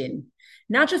nation.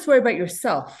 Not just worry about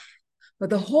yourself,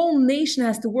 but the whole nation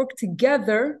has to work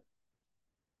together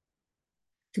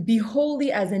to be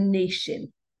holy as a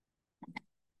nation.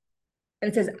 And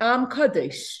it says, Am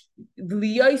Kadesh,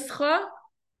 V'liyoischa,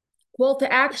 call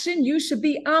to action, you should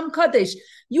be Am Kadesh.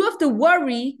 You have to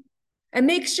worry and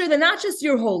make sure that not just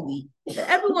you're holy, that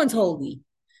everyone's holy.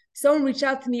 Someone reached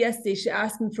out to me yesterday, she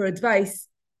asked me for advice.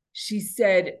 She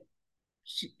said,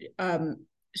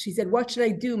 what should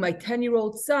I do? My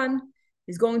 10-year-old son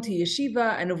is going to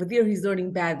yeshiva, and over there he's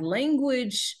learning bad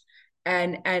language.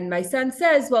 And my son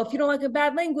says, well, if you don't like a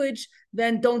bad language,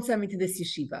 then don't send me to this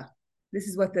yeshiva. This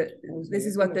is what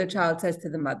the child says to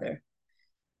the mother.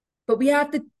 But we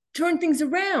have to turn things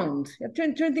around. You have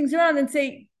to turn things around and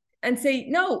say,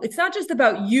 no, it's not just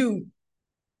about you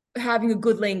having a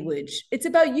good language. It's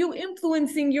about you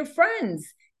influencing your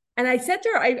friends. And I said to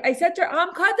her,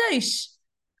 Am Kadesh.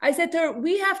 I said to her,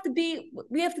 we have to be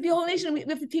a whole nation. We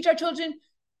have to teach our children.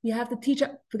 We have to teach.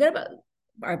 Forget about.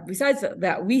 Besides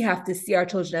that, we have to see our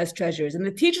children as treasures, and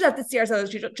the teachers have to see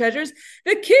ourselves as treasures.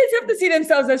 The kids have to see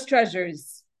themselves as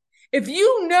treasures. If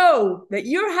you know that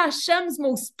you're Hashem's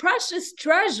most precious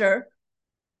treasure,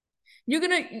 you're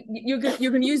gonna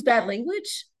use bad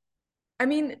language. I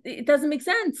mean, it doesn't make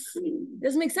sense. It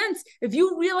doesn't make sense. If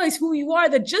you realize who you are,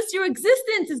 that just your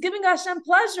existence is giving Hashem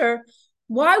pleasure,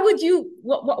 why would you?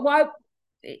 Why?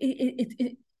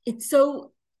 It's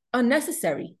so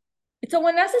unnecessary. It's so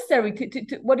unnecessary.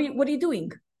 What are you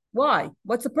doing? Why?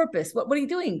 What's the purpose? What are you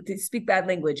doing to speak bad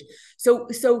language? So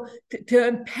to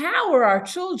empower our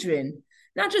children,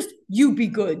 not just you be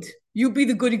good, you be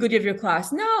the goody of your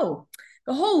class. No,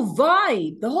 the whole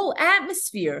vibe, the whole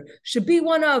atmosphere should be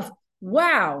one of,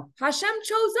 wow, Hashem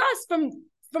chose us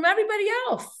from everybody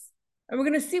else. And we're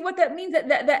going to see what that means,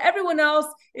 that everyone else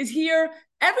is here.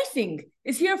 Everything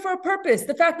is here for a purpose.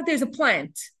 The fact that there's a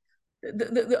plant,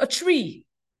 a tree.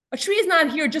 A tree is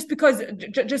not here just because there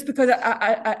needs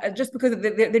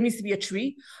to be a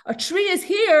tree. A tree is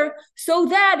here so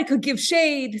that it could give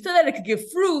shade, so that it could give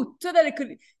fruit, so that it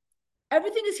could.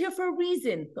 Everything is here for a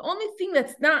reason. The only thing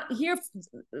that's not here,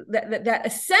 that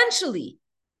essentially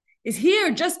is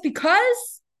here just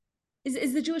because,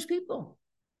 is the Jewish people.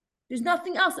 There's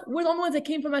nothing else. We're the only ones that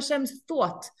came from Hashem's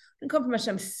thought. We didn't come from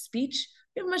Hashem's speech.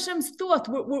 We came from Hashem's thought.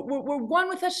 We're one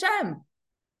with Hashem.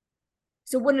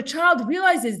 So when a child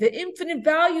realizes the infinite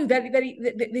value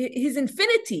his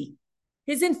infinity,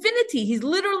 he's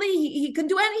literally, he can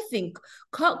do anything.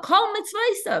 Call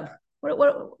mitzvahs.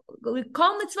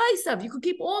 Call mitzvahs. You could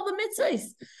keep all the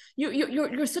mitzvahs.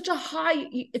 You're such a high.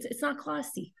 It's not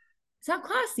classy. It's not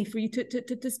classy for you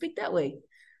to speak that way.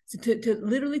 So to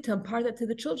literally to impart that to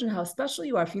the children, how special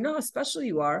you are. If you know how special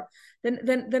you are,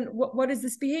 then what is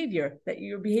this behavior that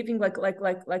you're behaving like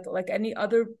any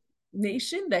other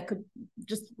nation that could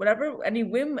just whatever, any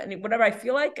whim, whatever I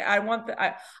feel like I want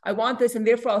this, and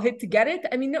therefore I'll hit to get it.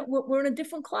 I mean, no, we're in a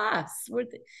different class. We're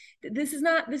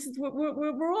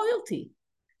royalty.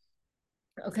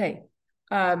 Okay.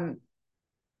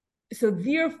 So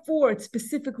therefore, it's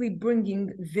specifically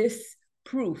bringing this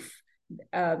proof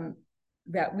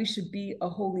that we should be a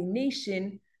holy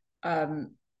nation. That's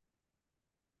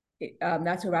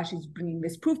why Rashi is bringing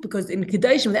this proof, because in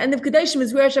Kedashim, the end of Kedashim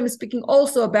is where Hashem is speaking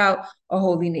also about a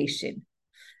holy nation.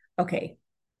 Okay,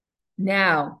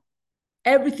 now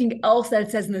everything else that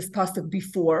it says in this pasuk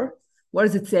before, what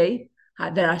does it say?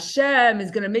 That Hashem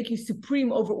is going to make you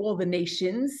supreme over all the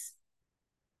nations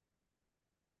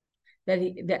that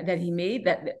he made,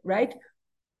 that right?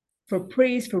 For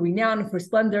praise, for renown, for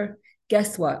splendor.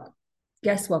 Guess what?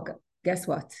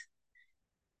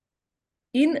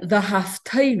 In the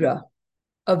haftarah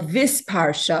of this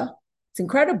parsha, it's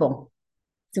incredible.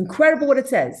 It's incredible what it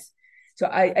says. So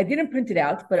I didn't print it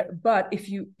out, but if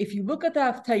you look at the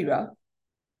haftarah,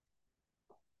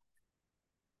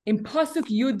 in Pasuk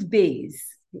Yud Beis,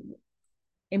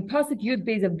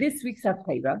 of this week's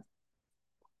Haftarah,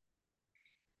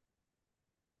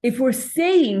 if we're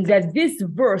saying that this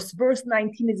verse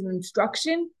 19, is an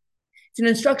instruction, it's an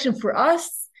instruction for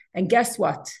us, and guess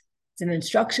what? It's an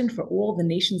instruction for all the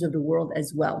nations of the world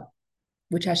as well,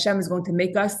 which Hashem is going to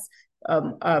make us,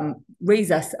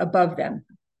 raise us above them.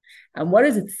 And what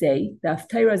does it say? The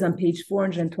Haftarah is on page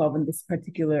 412 in this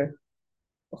particular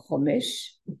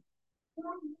Chumash.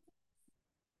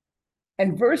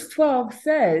 And verse 12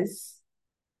 says,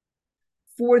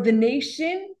 for the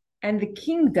nation and the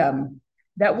kingdom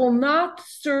that will not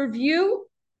serve you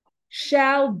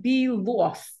shall be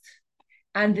lost,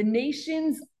 and the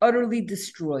nations utterly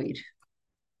destroyed.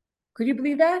 Could you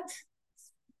believe that?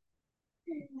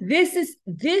 This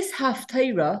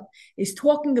Haftarah is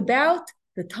talking about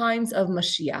the times of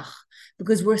Mashiach,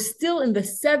 because we're still in the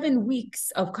 7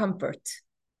 weeks of comfort.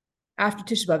 After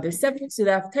Tisha B'Av, there's 7 weeks, so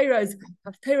the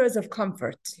Haftarah is of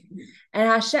comfort. And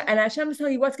Hashem is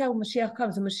telling you what's going to happen when Mashiach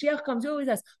comes. When Mashiach comes, you always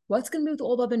ask, what's going to be with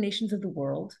all the other nations of the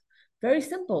world? Very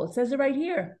simple. It says it right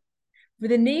here. For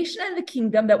the nation and the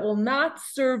kingdom that will not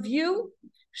serve you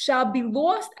shall be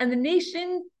lost, and the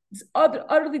nation is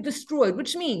utterly destroyed,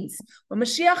 which means when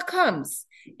Mashiach comes,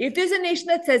 if there's a nation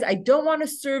that says, I don't want to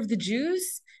serve the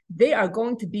Jews, they are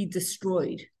going to be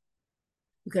destroyed.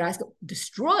 You could ask,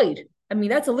 destroyed? I mean,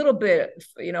 that's a little bit,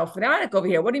 fanatic over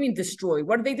here. What do you mean destroyed?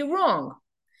 What did they do wrong?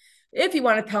 If you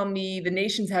want to tell me the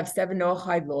nations have 7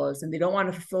 Noachide laws and they don't want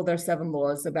to fulfill their 7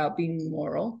 laws about being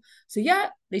moral, so yeah,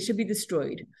 they should be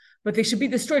destroyed. But they should be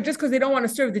destroyed just because they don't want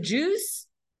to serve the Jews?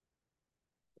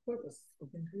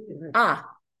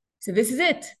 So this is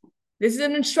it. This is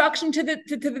an instruction to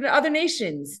the other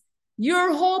nations.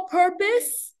 Your whole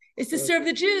purpose is to serve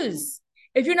the Jews.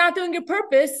 If you're not doing your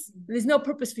purpose, there's no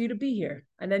purpose for you to be here.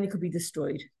 And then you could be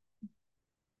destroyed.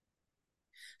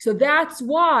 So that's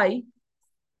why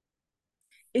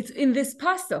it's in this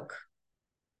pasuk.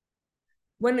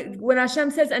 When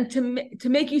Hashem says, and to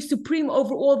make you supreme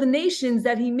over all the nations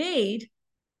that he made,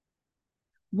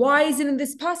 why is it in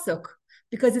this pasuk?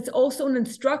 Because it's also an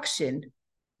instruction.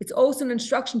 It's also an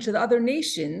instruction to the other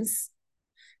nations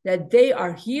that they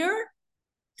are here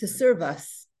to serve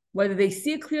us, whether they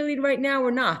see it clearly right now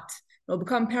or not. It'll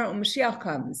become apparent when Mashiach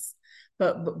comes.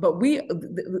 But we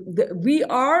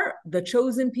are the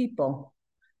chosen people,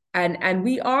 and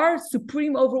we are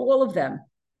supreme over all of them.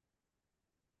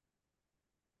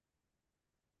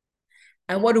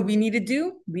 And what do we need to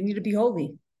do? We need to be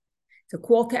holy. It's a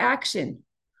call to action.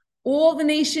 All the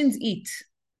nations eat.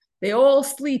 They all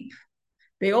sleep.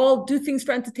 They all do things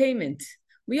for entertainment.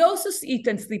 We also eat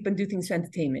and sleep and do things for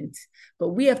entertainment. But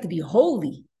we have to be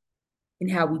holy in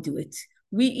how we do it.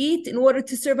 We eat in order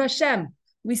to serve Hashem.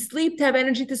 We sleep to have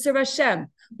energy to serve Hashem.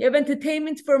 We have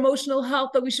entertainment for emotional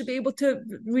health, that we should be able to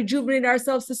rejuvenate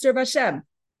ourselves to serve Hashem.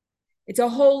 It's a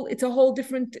whole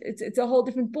different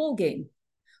ball game.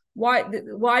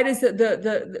 Why does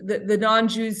the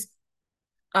non-Jews,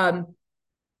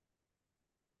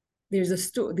 there's a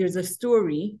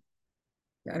story,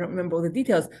 I don't remember all the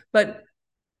details, but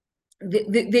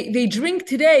they drink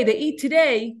today, they eat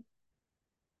today,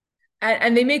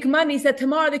 and they make money so that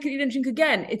tomorrow they can eat and drink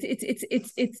again.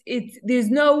 It's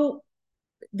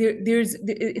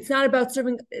not about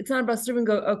serving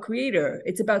a creator.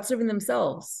 It's about serving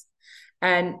themselves.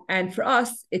 And for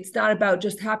us, it's not about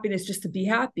just happiness, just to be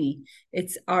happy.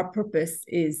 It's our purpose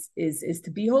is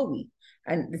to be holy,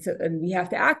 and we have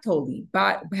to act holy.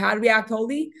 But how do we act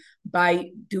holy?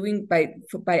 By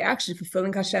actually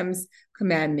fulfilling Hashem's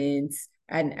commandments,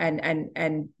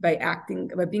 and by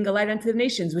being a light unto the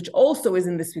nations, which also is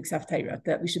in this week's Haftarah,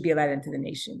 that we should be a light unto the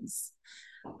nations.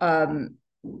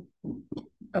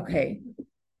 Okay.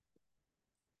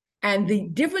 And the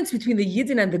difference between the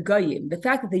Yidden and the Goyim, the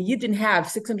fact that the Yidden have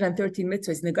 613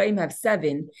 mitzvahs and the Goyim have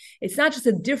 7, it's not just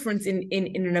a difference in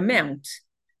an amount,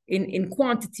 in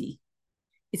quantity.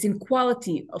 It's in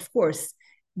quality, of course.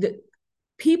 The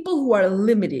people who are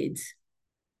limited,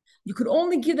 you could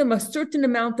only give them a certain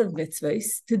amount of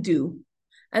mitzvahs to do,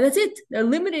 and that's it. They're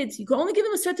limited. You can only give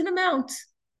them a certain amount.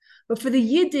 But for the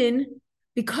Yidden,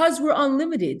 because we're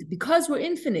unlimited, because we're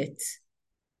infinite,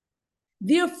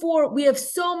 therefore, we have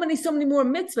so many more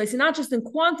mitzvahs, and not just in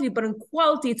quantity, but in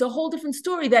quality. It's a whole different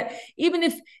story, that even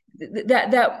if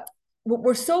that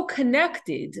we're so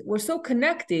connected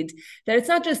that it's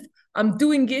not just I'm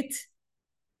doing it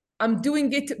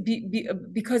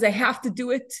because I have to do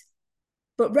it,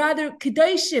 but rather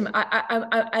kedoshim.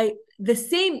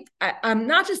 I'm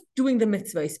not just doing the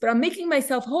mitzvahs, but I'm making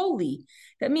myself holy.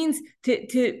 That means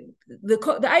the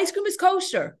ice cream is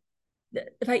kosher.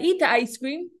 If I eat the ice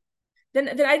cream, then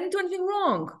I didn't do anything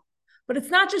wrong. But it's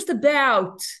not just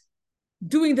about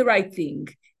doing the right thing.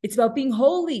 It's about being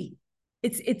holy.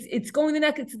 It's going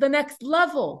to the next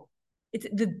level. It's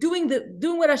doing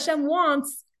what Hashem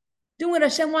wants, doing what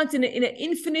Hashem wants in an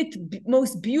infinite,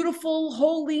 most beautiful,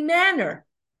 holy manner.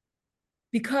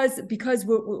 Because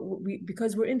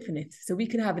we're infinite, so we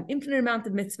can have an infinite amount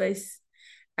of mitzvahs,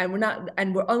 and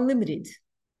we're unlimited.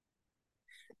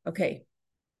 Okay.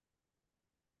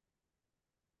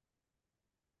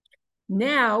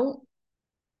 Now,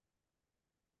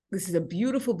 this is a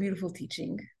beautiful, beautiful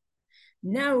teaching.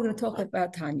 Now we're going to talk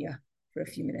about Tanya for a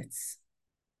few minutes.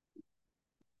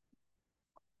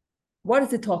 What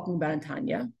is it talking about in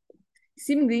Tanya?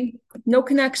 Seemingly no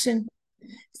connection.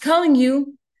 It's telling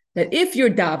you that if you're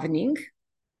davening,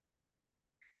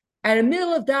 and in the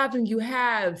middle of davening you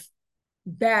have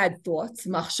bad thoughts,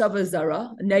 machshava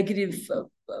zara, a negative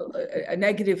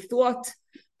thought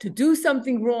to do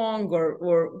something wrong,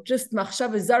 or just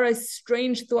machshava zara,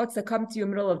 strange thoughts that come to you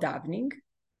in the middle of davening.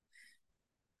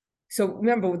 So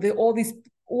remember, all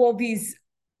these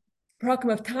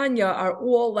parakim of Tanya are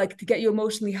all like to get you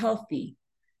emotionally healthy,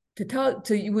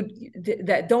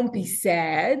 that don't be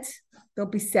sad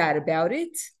about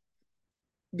it,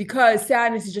 because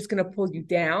sadness is just going to pull you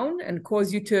down and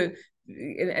cause you to.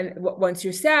 And once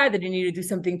you're sad, then you need to do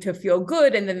something to feel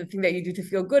good, and then the thing that you do to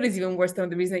feel good is even worse than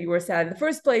the reason that you were sad in the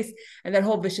first place, and that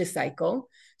whole vicious cycle.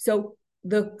 So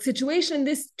the situation in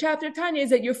this chapter of Tanya is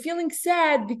that you're feeling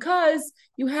sad because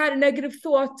you had a negative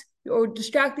thought or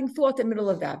distracting thought in the middle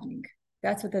of davening.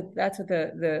 That's what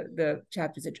the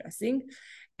chapter is addressing,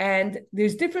 and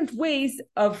there's different ways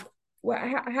of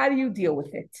how do you deal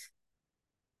with it.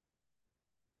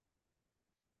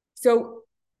 So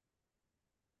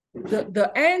the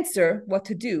answer, what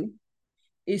to do,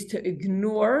 is to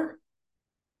ignore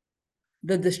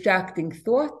the distracting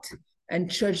thought and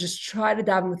just try to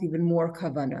daven with even more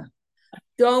kavana.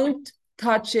 Don't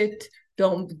touch it.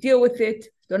 Don't deal with it.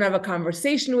 Don't have a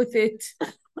conversation with it.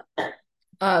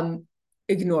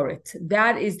 Ignore it.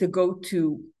 That is the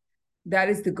go-to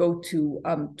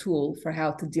tool for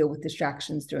how to deal with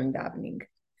distractions during davening.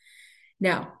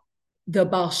 Now, the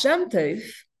Baal Shem Tov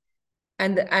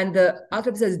and the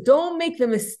Alter Rebbe says, don't make the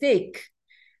mistake,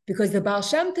 because the Baal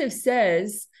Shem Tov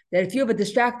says that if you have a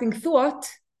distracting thought,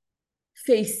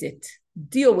 face it,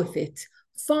 deal with it,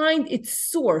 find its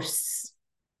source,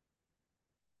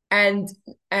 and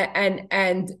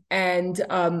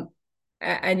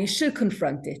you should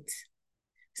confront it.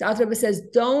 So Alter Rebbe says,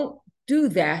 don't do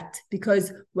that,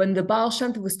 because when the Baal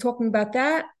Shem Tov was talking about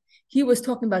that, he was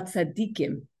talking about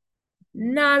tzaddikim,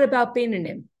 not about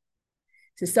beinanim.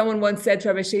 So someone once said to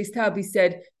Rabbi Shei's Tab, he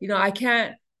said, I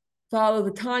can't follow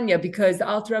the Tanya because the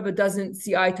Alter Rebbe doesn't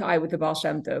see eye to eye with the Baal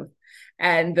Shem Tov.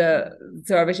 And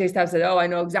so Rabbi Shei's Tab said, I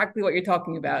know exactly what you're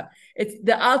talking about. It's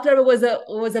the Alter Rebbe was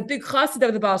a big chassid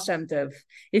of the Baal Shem Tov.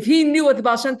 If anyone knew what the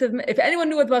Baal Shem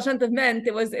Tov meant,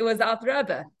 it was the Alter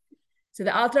Rebbe. So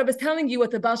the Alter Rebbe is telling you what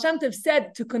the Baal Shem Tov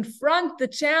said, to confront the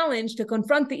challenge, to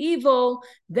confront the evil,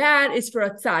 that is for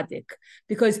a tzaddik.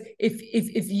 Because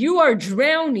if you are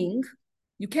drowning,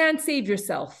 you can't save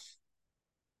yourself.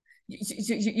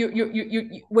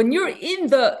 When you're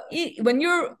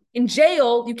in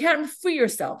jail, you can't free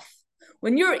yourself.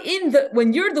 When you're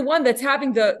the one that's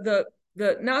having the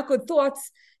not good thoughts,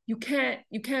 you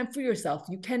can't free yourself.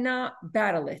 You cannot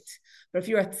battle it. But if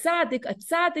you're a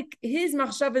tzaddik, his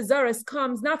machshava zaras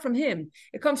comes not from him.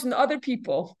 It comes from the other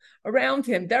people around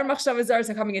him. Their machshava zaras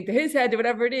are coming into his head or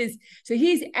whatever it is. So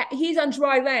he's on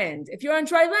dry land. If you're on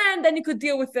dry land, then you could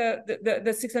deal with the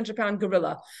 600-pound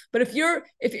gorilla. But if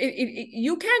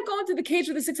you can't go into the cage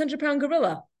with a 600-pound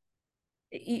gorilla,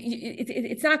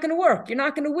 it's not going to work. You're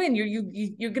not going to win.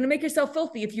 You're going to make yourself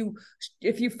filthy. If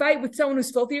you fight with someone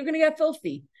who's filthy, you're going to get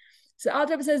filthy. So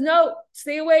Alter Rebbe says, no,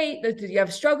 stay away. You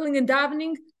have struggling and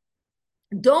davening.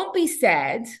 Don't be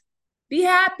sad. Be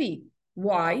happy.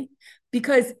 Why?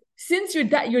 Because since your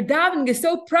davening is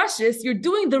so precious, you're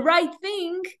doing the right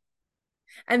thing,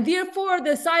 and therefore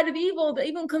the side of evil, the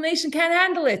evil inclination, can't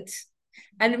handle it.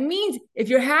 And it means if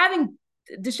you're having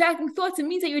distracting thoughts, it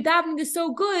means that your davening is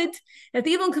so good that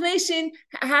the evil inclination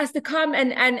has to come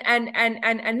and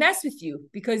mess with you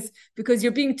because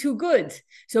you're being too good.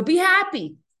 So be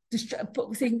happy.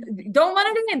 Don't let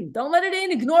it in. Don't let it in.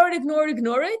 Ignore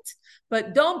it.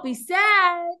 But don't be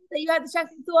sad that you had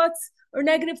distracting thoughts or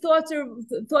negative thoughts or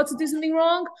thoughts to do something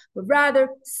wrong, but rather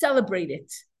celebrate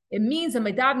it. It means that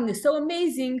my davening is so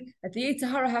amazing that the Yetzer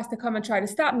Hara has to come and try to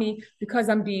stop me because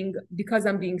I'm being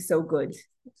so good.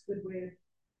 It's a good way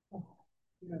of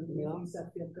making yourself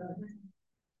feel good.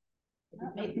 It's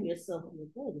not making yourself feel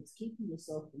good, it's keeping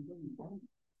yourself from doing bad.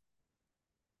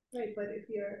 Right, but if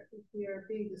you're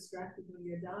being distracted when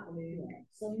you're dominating,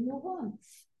 so you move on.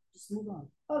 Just move on.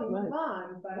 oh, you move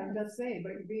on. But I'm just saying,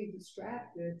 but you're being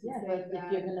distracted. Yeah, but if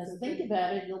you're gonna think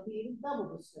about it, you'll be even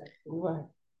double distracted. Right.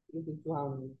 You'll be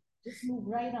drowning. Just move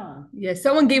right on. Yeah,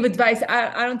 someone gave advice.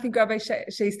 I don't think Rabbi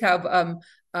Sheistab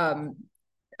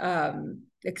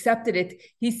accepted it.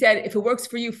 He said, if it works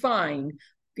for you, fine.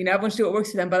 You know, everyone should do what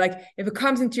works for them. But like, if it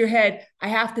comes into your head, I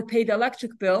have to pay the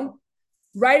electric bill,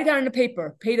 write it down on the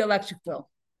paper, pay the electric bill,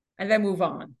 and then move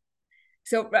on.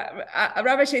 So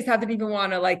Rabbi Sheistab didn't even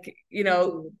want to, like, you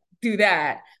know, do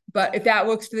that. But if that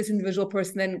works for this individual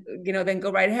person, then, you know, then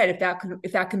go right ahead. If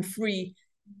that can free,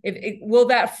 will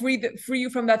that free you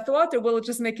from that thought, or will it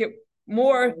just make it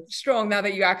more strong now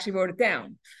that you actually wrote it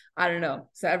down? I don't know.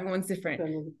 So everyone's different.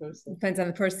 Depends on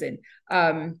the person.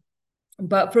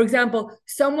 But for example,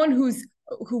 someone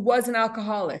who was an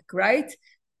alcoholic, right?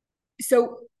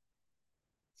 So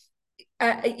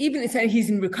even if he's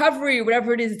in recovery or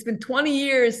whatever it is, it's been 20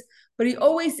 years, but he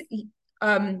always,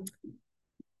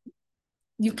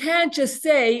 you can't just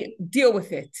say, deal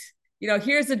with it. You know,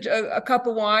 here's a cup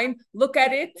of wine, look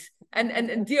at it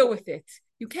and deal with it.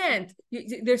 You can't.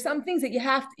 There's some things that you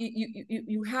have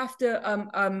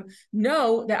to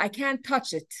know that I can't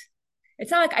touch it. It's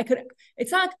not like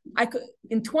I could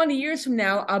in 20 years from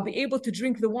now, I'll be able to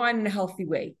drink the wine in a healthy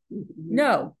way.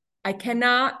 No, I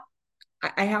cannot.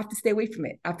 I have to stay away from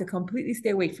it. I have to completely stay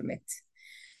away from it.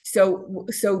 So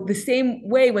the same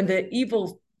way, when the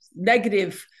evil,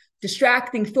 negative,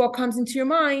 distracting thought comes into your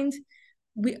mind,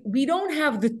 we don't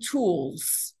have the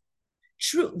tools.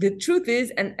 The truth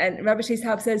is, and Rabbi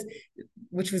Sheistab says,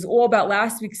 which was all about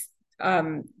last week's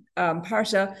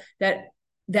parsha, that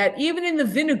even in the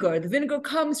vinegar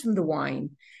comes from the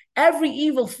wine. Every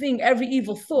evil thing, every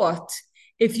evil thought,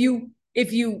 if you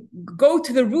go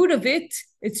to the root of it,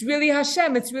 it's really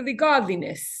Hashem, it's really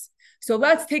godliness. So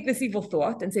let's take this evil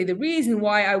thought and say the reason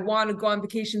why I want to go on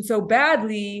vacation so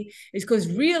badly is because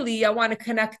really I want to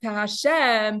connect to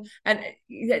Hashem. And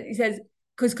he says,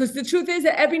 because the truth is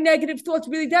that every negative thought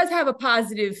really does have a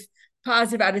positive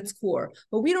at its core,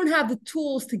 but we don't have the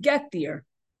tools to get there.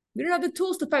 We don't have the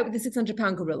tools to fight with the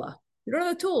 600-pound gorilla. We don't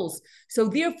have the tools. So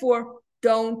therefore,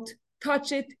 don't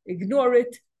touch it, ignore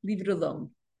it, leave it alone.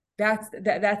 That's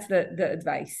the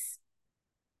advice.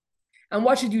 And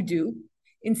what should you do?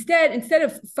 Instead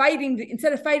of fighting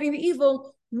the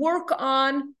evil, work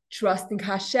on trusting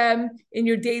Hashem in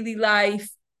your daily life.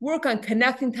 Work on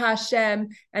connecting to Hashem,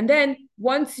 and then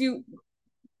once you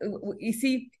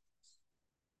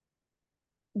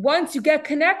get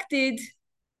connected,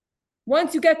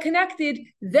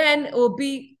 then it will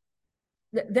be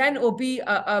the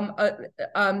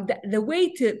way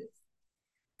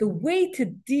to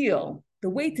deal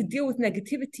with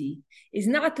negativity is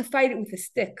not to fight it with a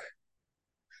stick,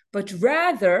 but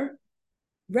rather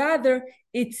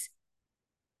it's,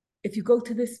 if you go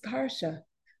to this parsha,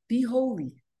 be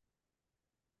holy.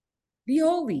 Be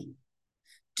holy.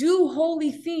 Do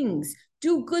holy things.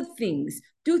 Do good things.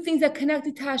 Do things that connect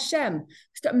you to Hashem.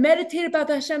 Meditate about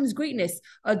Hashem's greatness.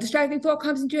 A distracting thought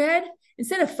comes into your head.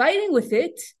 Instead of fighting with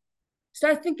it,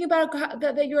 start thinking about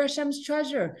that you're Hashem's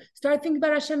treasure. Start thinking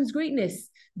about Hashem's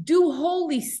greatness. Do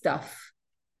holy stuff.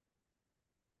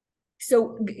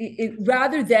 So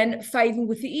rather than fighting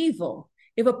with the evil.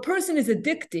 If a person is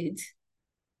addicted,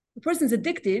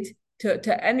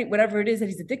 to any whatever it is that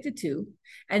he's addicted to,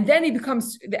 and then he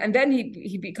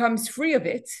becomes free of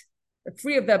it,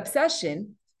 free of the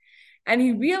obsession, and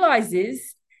he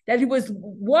realizes that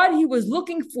what he was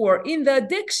looking for in the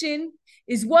addiction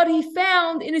is what he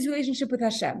found in his relationship with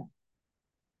Hashem.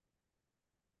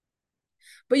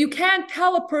 But you can't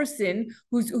tell a person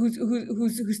who's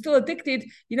still addicted,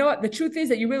 you know what, the truth is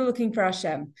that you're really looking for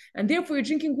Hashem. And therefore you're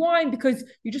drinking wine because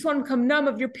you just want to become numb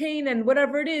of your pain and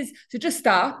whatever it is. So just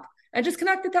stop and just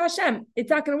connect it to Hashem. It's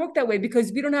not going to work that way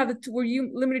because we don't have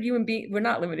limited human beings. We're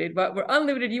not limited, but we're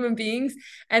unlimited human beings.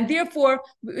 And therefore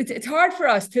it's hard for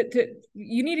us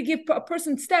you need to give a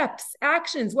person steps,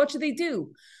 actions. What should they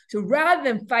do? So rather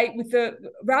than fight with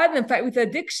the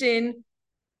addiction,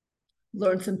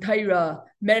 learn some Torah,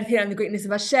 meditate on the greatness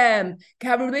of Hashem,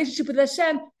 have a relationship with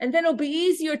Hashem, and then it'll be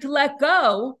easier to let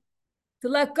go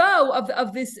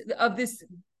of this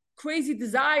crazy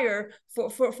desire for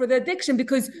the addiction,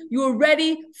 because you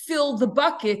already filled the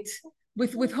bucket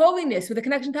with holiness, with a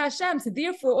connection to Hashem. So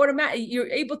therefore, automatically you're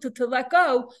able to let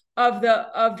go of the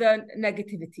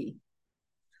negativity,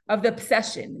 of the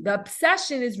obsession. The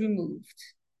obsession is removed.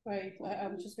 Right. I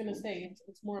was just going to say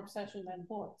it's more obsession than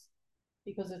thoughts,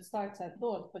 because it starts at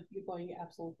thought, but you're going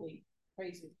absolutely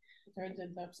crazy. It turns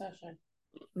into obsession.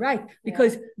 Right,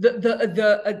 because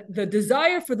the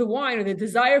desire for the wine or the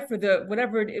desire for the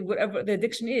whatever the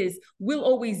addiction is will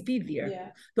always be there.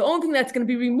 Yeah. The only thing that's going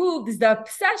to be removed is the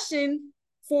obsession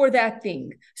for that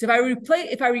thing. So I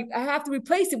have to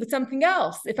replace it with something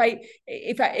else. If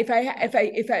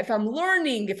I'm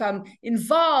learning, if I'm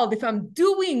involved, if I'm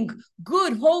doing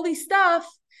good holy stuff,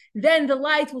 then the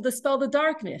light will dispel the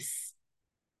darkness.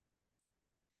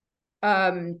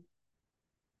 And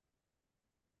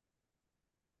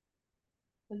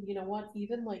you know what?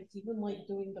 Even like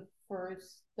doing the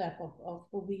first step of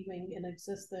believing in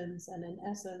existence and in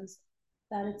essence,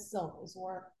 that itself is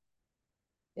work.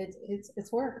 It's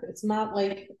work. It's not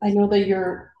like, I know that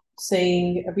you're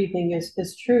saying everything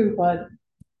is true, but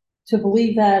to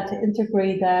believe that, to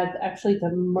integrate that, actually to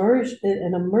merge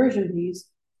an immersion piece,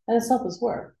 that itself is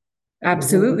work.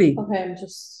 Absolutely. Okay, I'm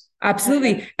just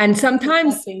absolutely. And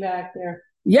sometimes back there.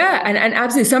 Yeah, and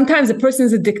absolutely. Sometimes a person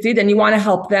is addicted, and you want to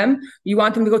help them. You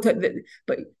want them to go to,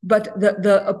 but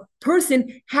the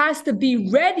person has to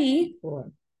be ready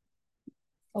for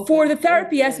the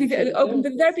therapy. Has to be open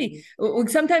to the therapy.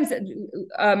 Sometimes,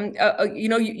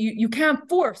 you can't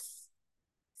force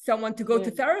someone to go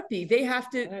to therapy. They have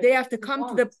to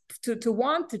come to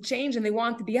want to change, and they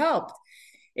want to be helped.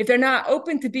 If they're not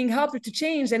open to being helped or to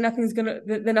change, then nothing's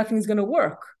gonna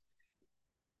work.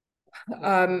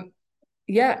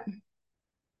 Yeah.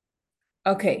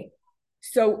 Okay.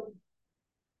 So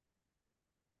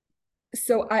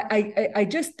I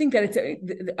just think that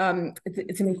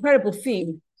it's an incredible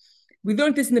theme. We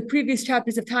learned this in the previous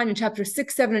chapters of Tanya, chapter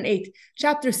 6, 7, and 8.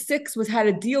 Chapter 6 was how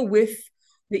to deal with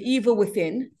the evil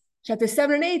within. Chapter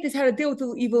 7 and 8 is how to deal with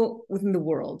the evil within the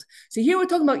world. So here we're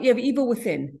talking about you have evil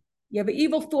within. You have an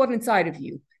evil thought inside of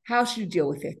you. How should you deal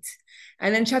with it?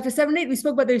 And then chapter 7 and 8, we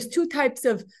spoke about there's two types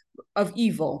of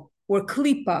evil, or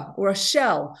klipa, or a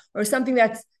shell, or something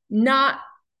that's not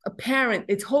apparent.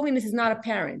 Its holiness is not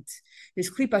apparent. There's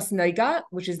klipas naiga,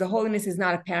 which is the holiness is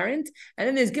not apparent, and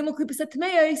then there's gimel klipas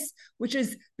atmeis, which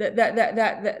is that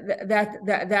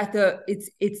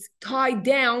it's tied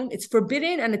down, it's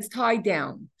forbidden, and it's tied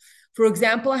down. For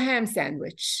example, a ham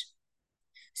sandwich.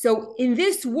 So in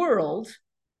this world,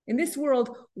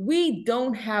 we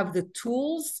don't have the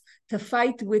tools to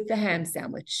fight with the ham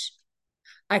sandwich.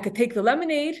 I could take the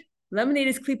lemonade. Lemonade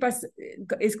is klipas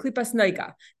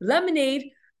naiga. Lemonade.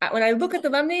 When I look at the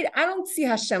lemonade, I don't see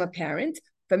Hashem apparent.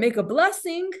 If I make a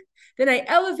blessing, then I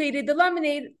elevated the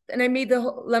lemonade and I made the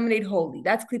lemonade holy.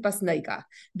 That's klipas naiga.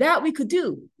 That we could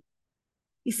do.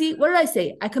 You see, what did I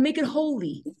say? I can make it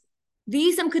holy.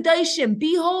 V'isam kadashim,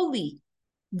 be holy.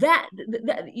 That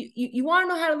you want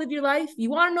to know how to live your life?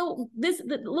 You want to know this?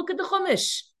 Look at the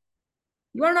Chumash.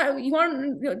 You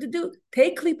want to do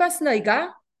take klipas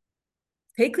naiga,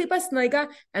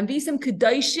 and v'isam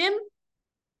kadashim.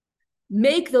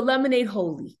 Make the lemonade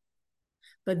holy.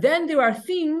 But then there are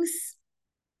things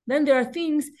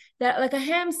that, like a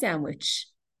ham sandwich,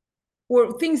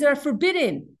 or things that are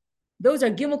forbidden. Those are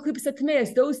gimel klipas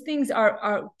atmeis. Those things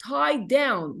are tied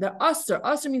down. They're usr.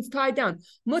 Usr means tied down.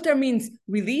 Mutar means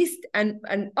released, and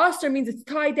usr means it's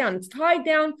tied down. It's tied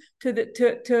down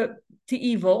to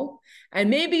evil, and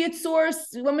maybe its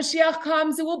source when Mashiach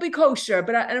comes, it will be kosher.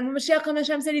 But and when Mashiach comes,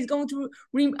 Hashem said He's going to.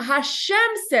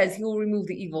 Hashem says He will remove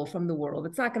the evil from the world.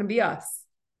 It's not going to be us,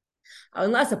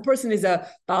 unless a person is a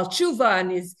Baal Tshuva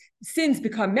and his sins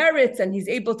become merits, and he's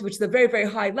able to, which is a very, very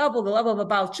high level, the level of a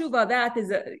Baal Tshuva. That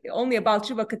is only a Baal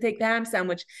Tshuva could take the ham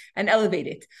sandwich and elevate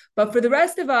it. But for the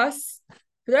rest of us,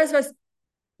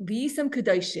 be some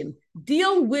kedoshim.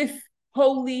 Deal with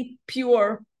holy,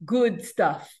 pure, good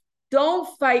stuff. Don't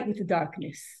fight with the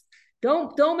darkness.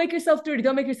 Don't make yourself dirty.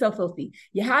 Don't make yourself filthy.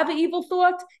 You have an evil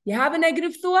thought. You have a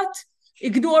negative thought.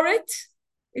 Ignore it,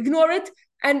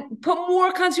 and put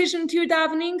more concentration into your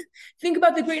davening. Think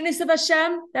about the greatness of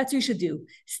Hashem. That's what you should do.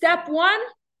 Step one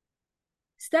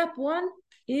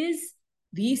is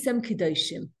v'isam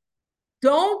kedoshim.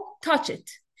 Don't touch it.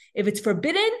 If it's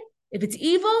forbidden, if it's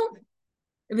evil,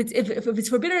 if it's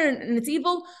forbidden and it's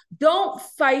evil, don't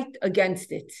fight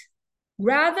against it.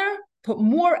 Rather, put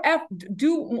more effort,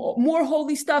 do more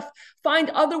holy stuff, find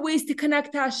other ways to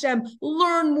connect to Hashem,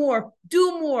 learn more,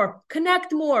 do more,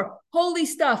 connect more, holy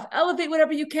stuff, elevate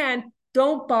whatever you can.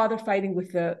 Don't bother fighting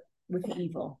with the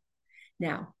evil.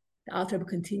 Now, the Alter Rebbe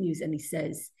continues and he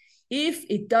says, if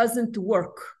it doesn't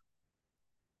work,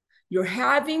 you're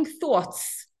having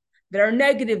thoughts that are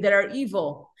negative, that are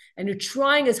evil, and you're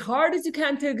trying as hard as you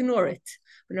can to ignore it,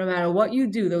 but no matter what you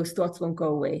do, those thoughts won't go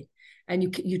away. And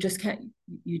you can't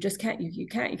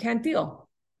deal.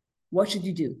 What should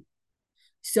you do?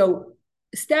 So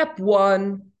step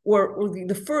one, or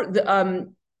the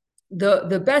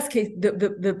the best case,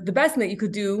 the best thing that you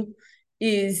could do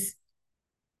is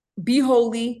be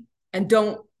holy and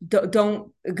don't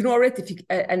ignore it. If you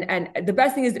and the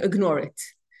best thing is ignore it.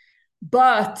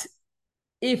 But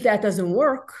if that doesn't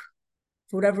work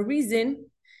for whatever reason,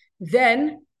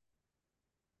 then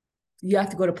you have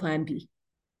to go to plan B.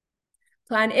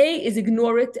 Plan A is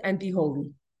ignore it and be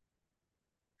holy.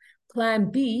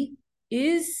 Plan B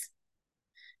is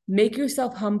make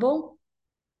yourself humble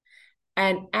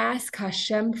and ask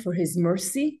Hashem for his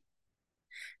mercy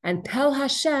and tell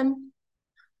Hashem,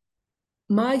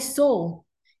 my soul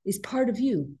is part of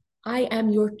you. I am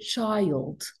your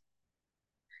child.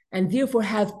 And therefore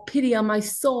have pity on my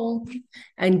soul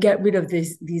and get rid of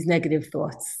these negative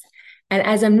thoughts. And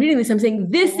as I'm reading this, I'm saying,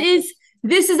 this is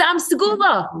Am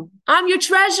Segula. I'm your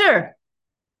treasure.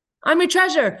 I'm your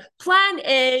treasure. Plan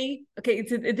A, okay,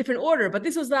 it's a different order, but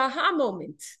this was the aha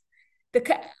moment.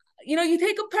 You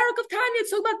take a parak of Tanya,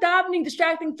 it's all about davening,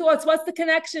 distracting thoughts. What's the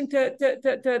connection to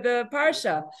the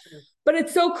parsha? But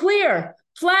it's so clear.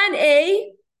 Plan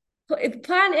A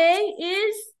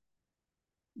is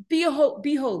be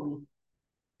holy.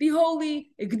 Be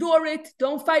holy, ignore it,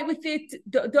 don't fight with it,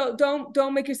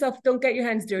 don't make yourself, don't get your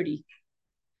hands dirty.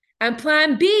 And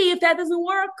plan B, if that doesn't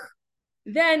work,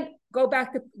 then go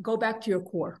back to your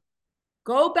core.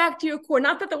 Go back to your core.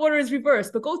 Not that the order is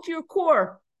reversed, but go to your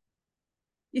core.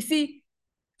 You see,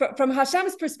 from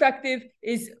Hashem's perspective,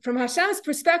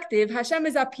 Hashem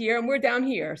is up here and we're down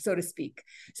here, so to speak.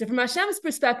 So from Hashem's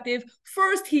perspective,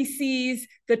 first he sees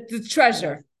the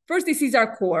treasure. First he sees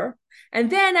our core. And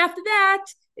then after that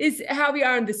is how we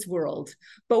are in this world.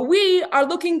 But we are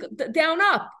looking down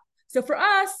up. So for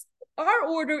us, our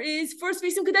order is first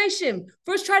Visim Kadeshim.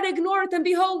 First try to ignore it and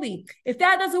be holy. If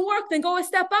that doesn't work, then go a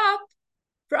step up.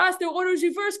 For us, the order is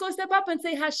reversed. Go a step up and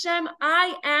say, Hashem,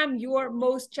 I am your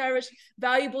most cherished,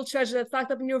 valuable treasure that's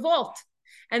locked up in your vault.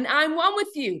 And I'm one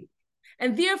with you.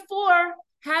 And therefore,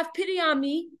 have pity on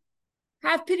me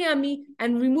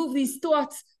and remove these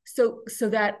thoughts so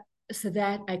that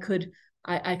I could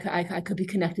be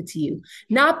connected to you.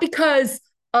 Not because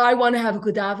I want to have a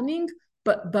good davening,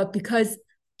 but because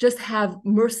just have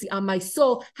mercy on my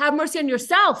soul. Have mercy on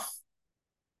yourself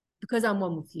because I'm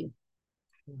one with you.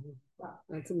 Wow,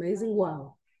 that's amazing.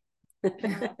 Wow.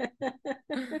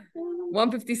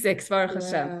 156, Baruch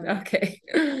Hashem. Okay.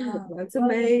 That's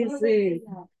amazing.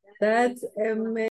 That's amazing.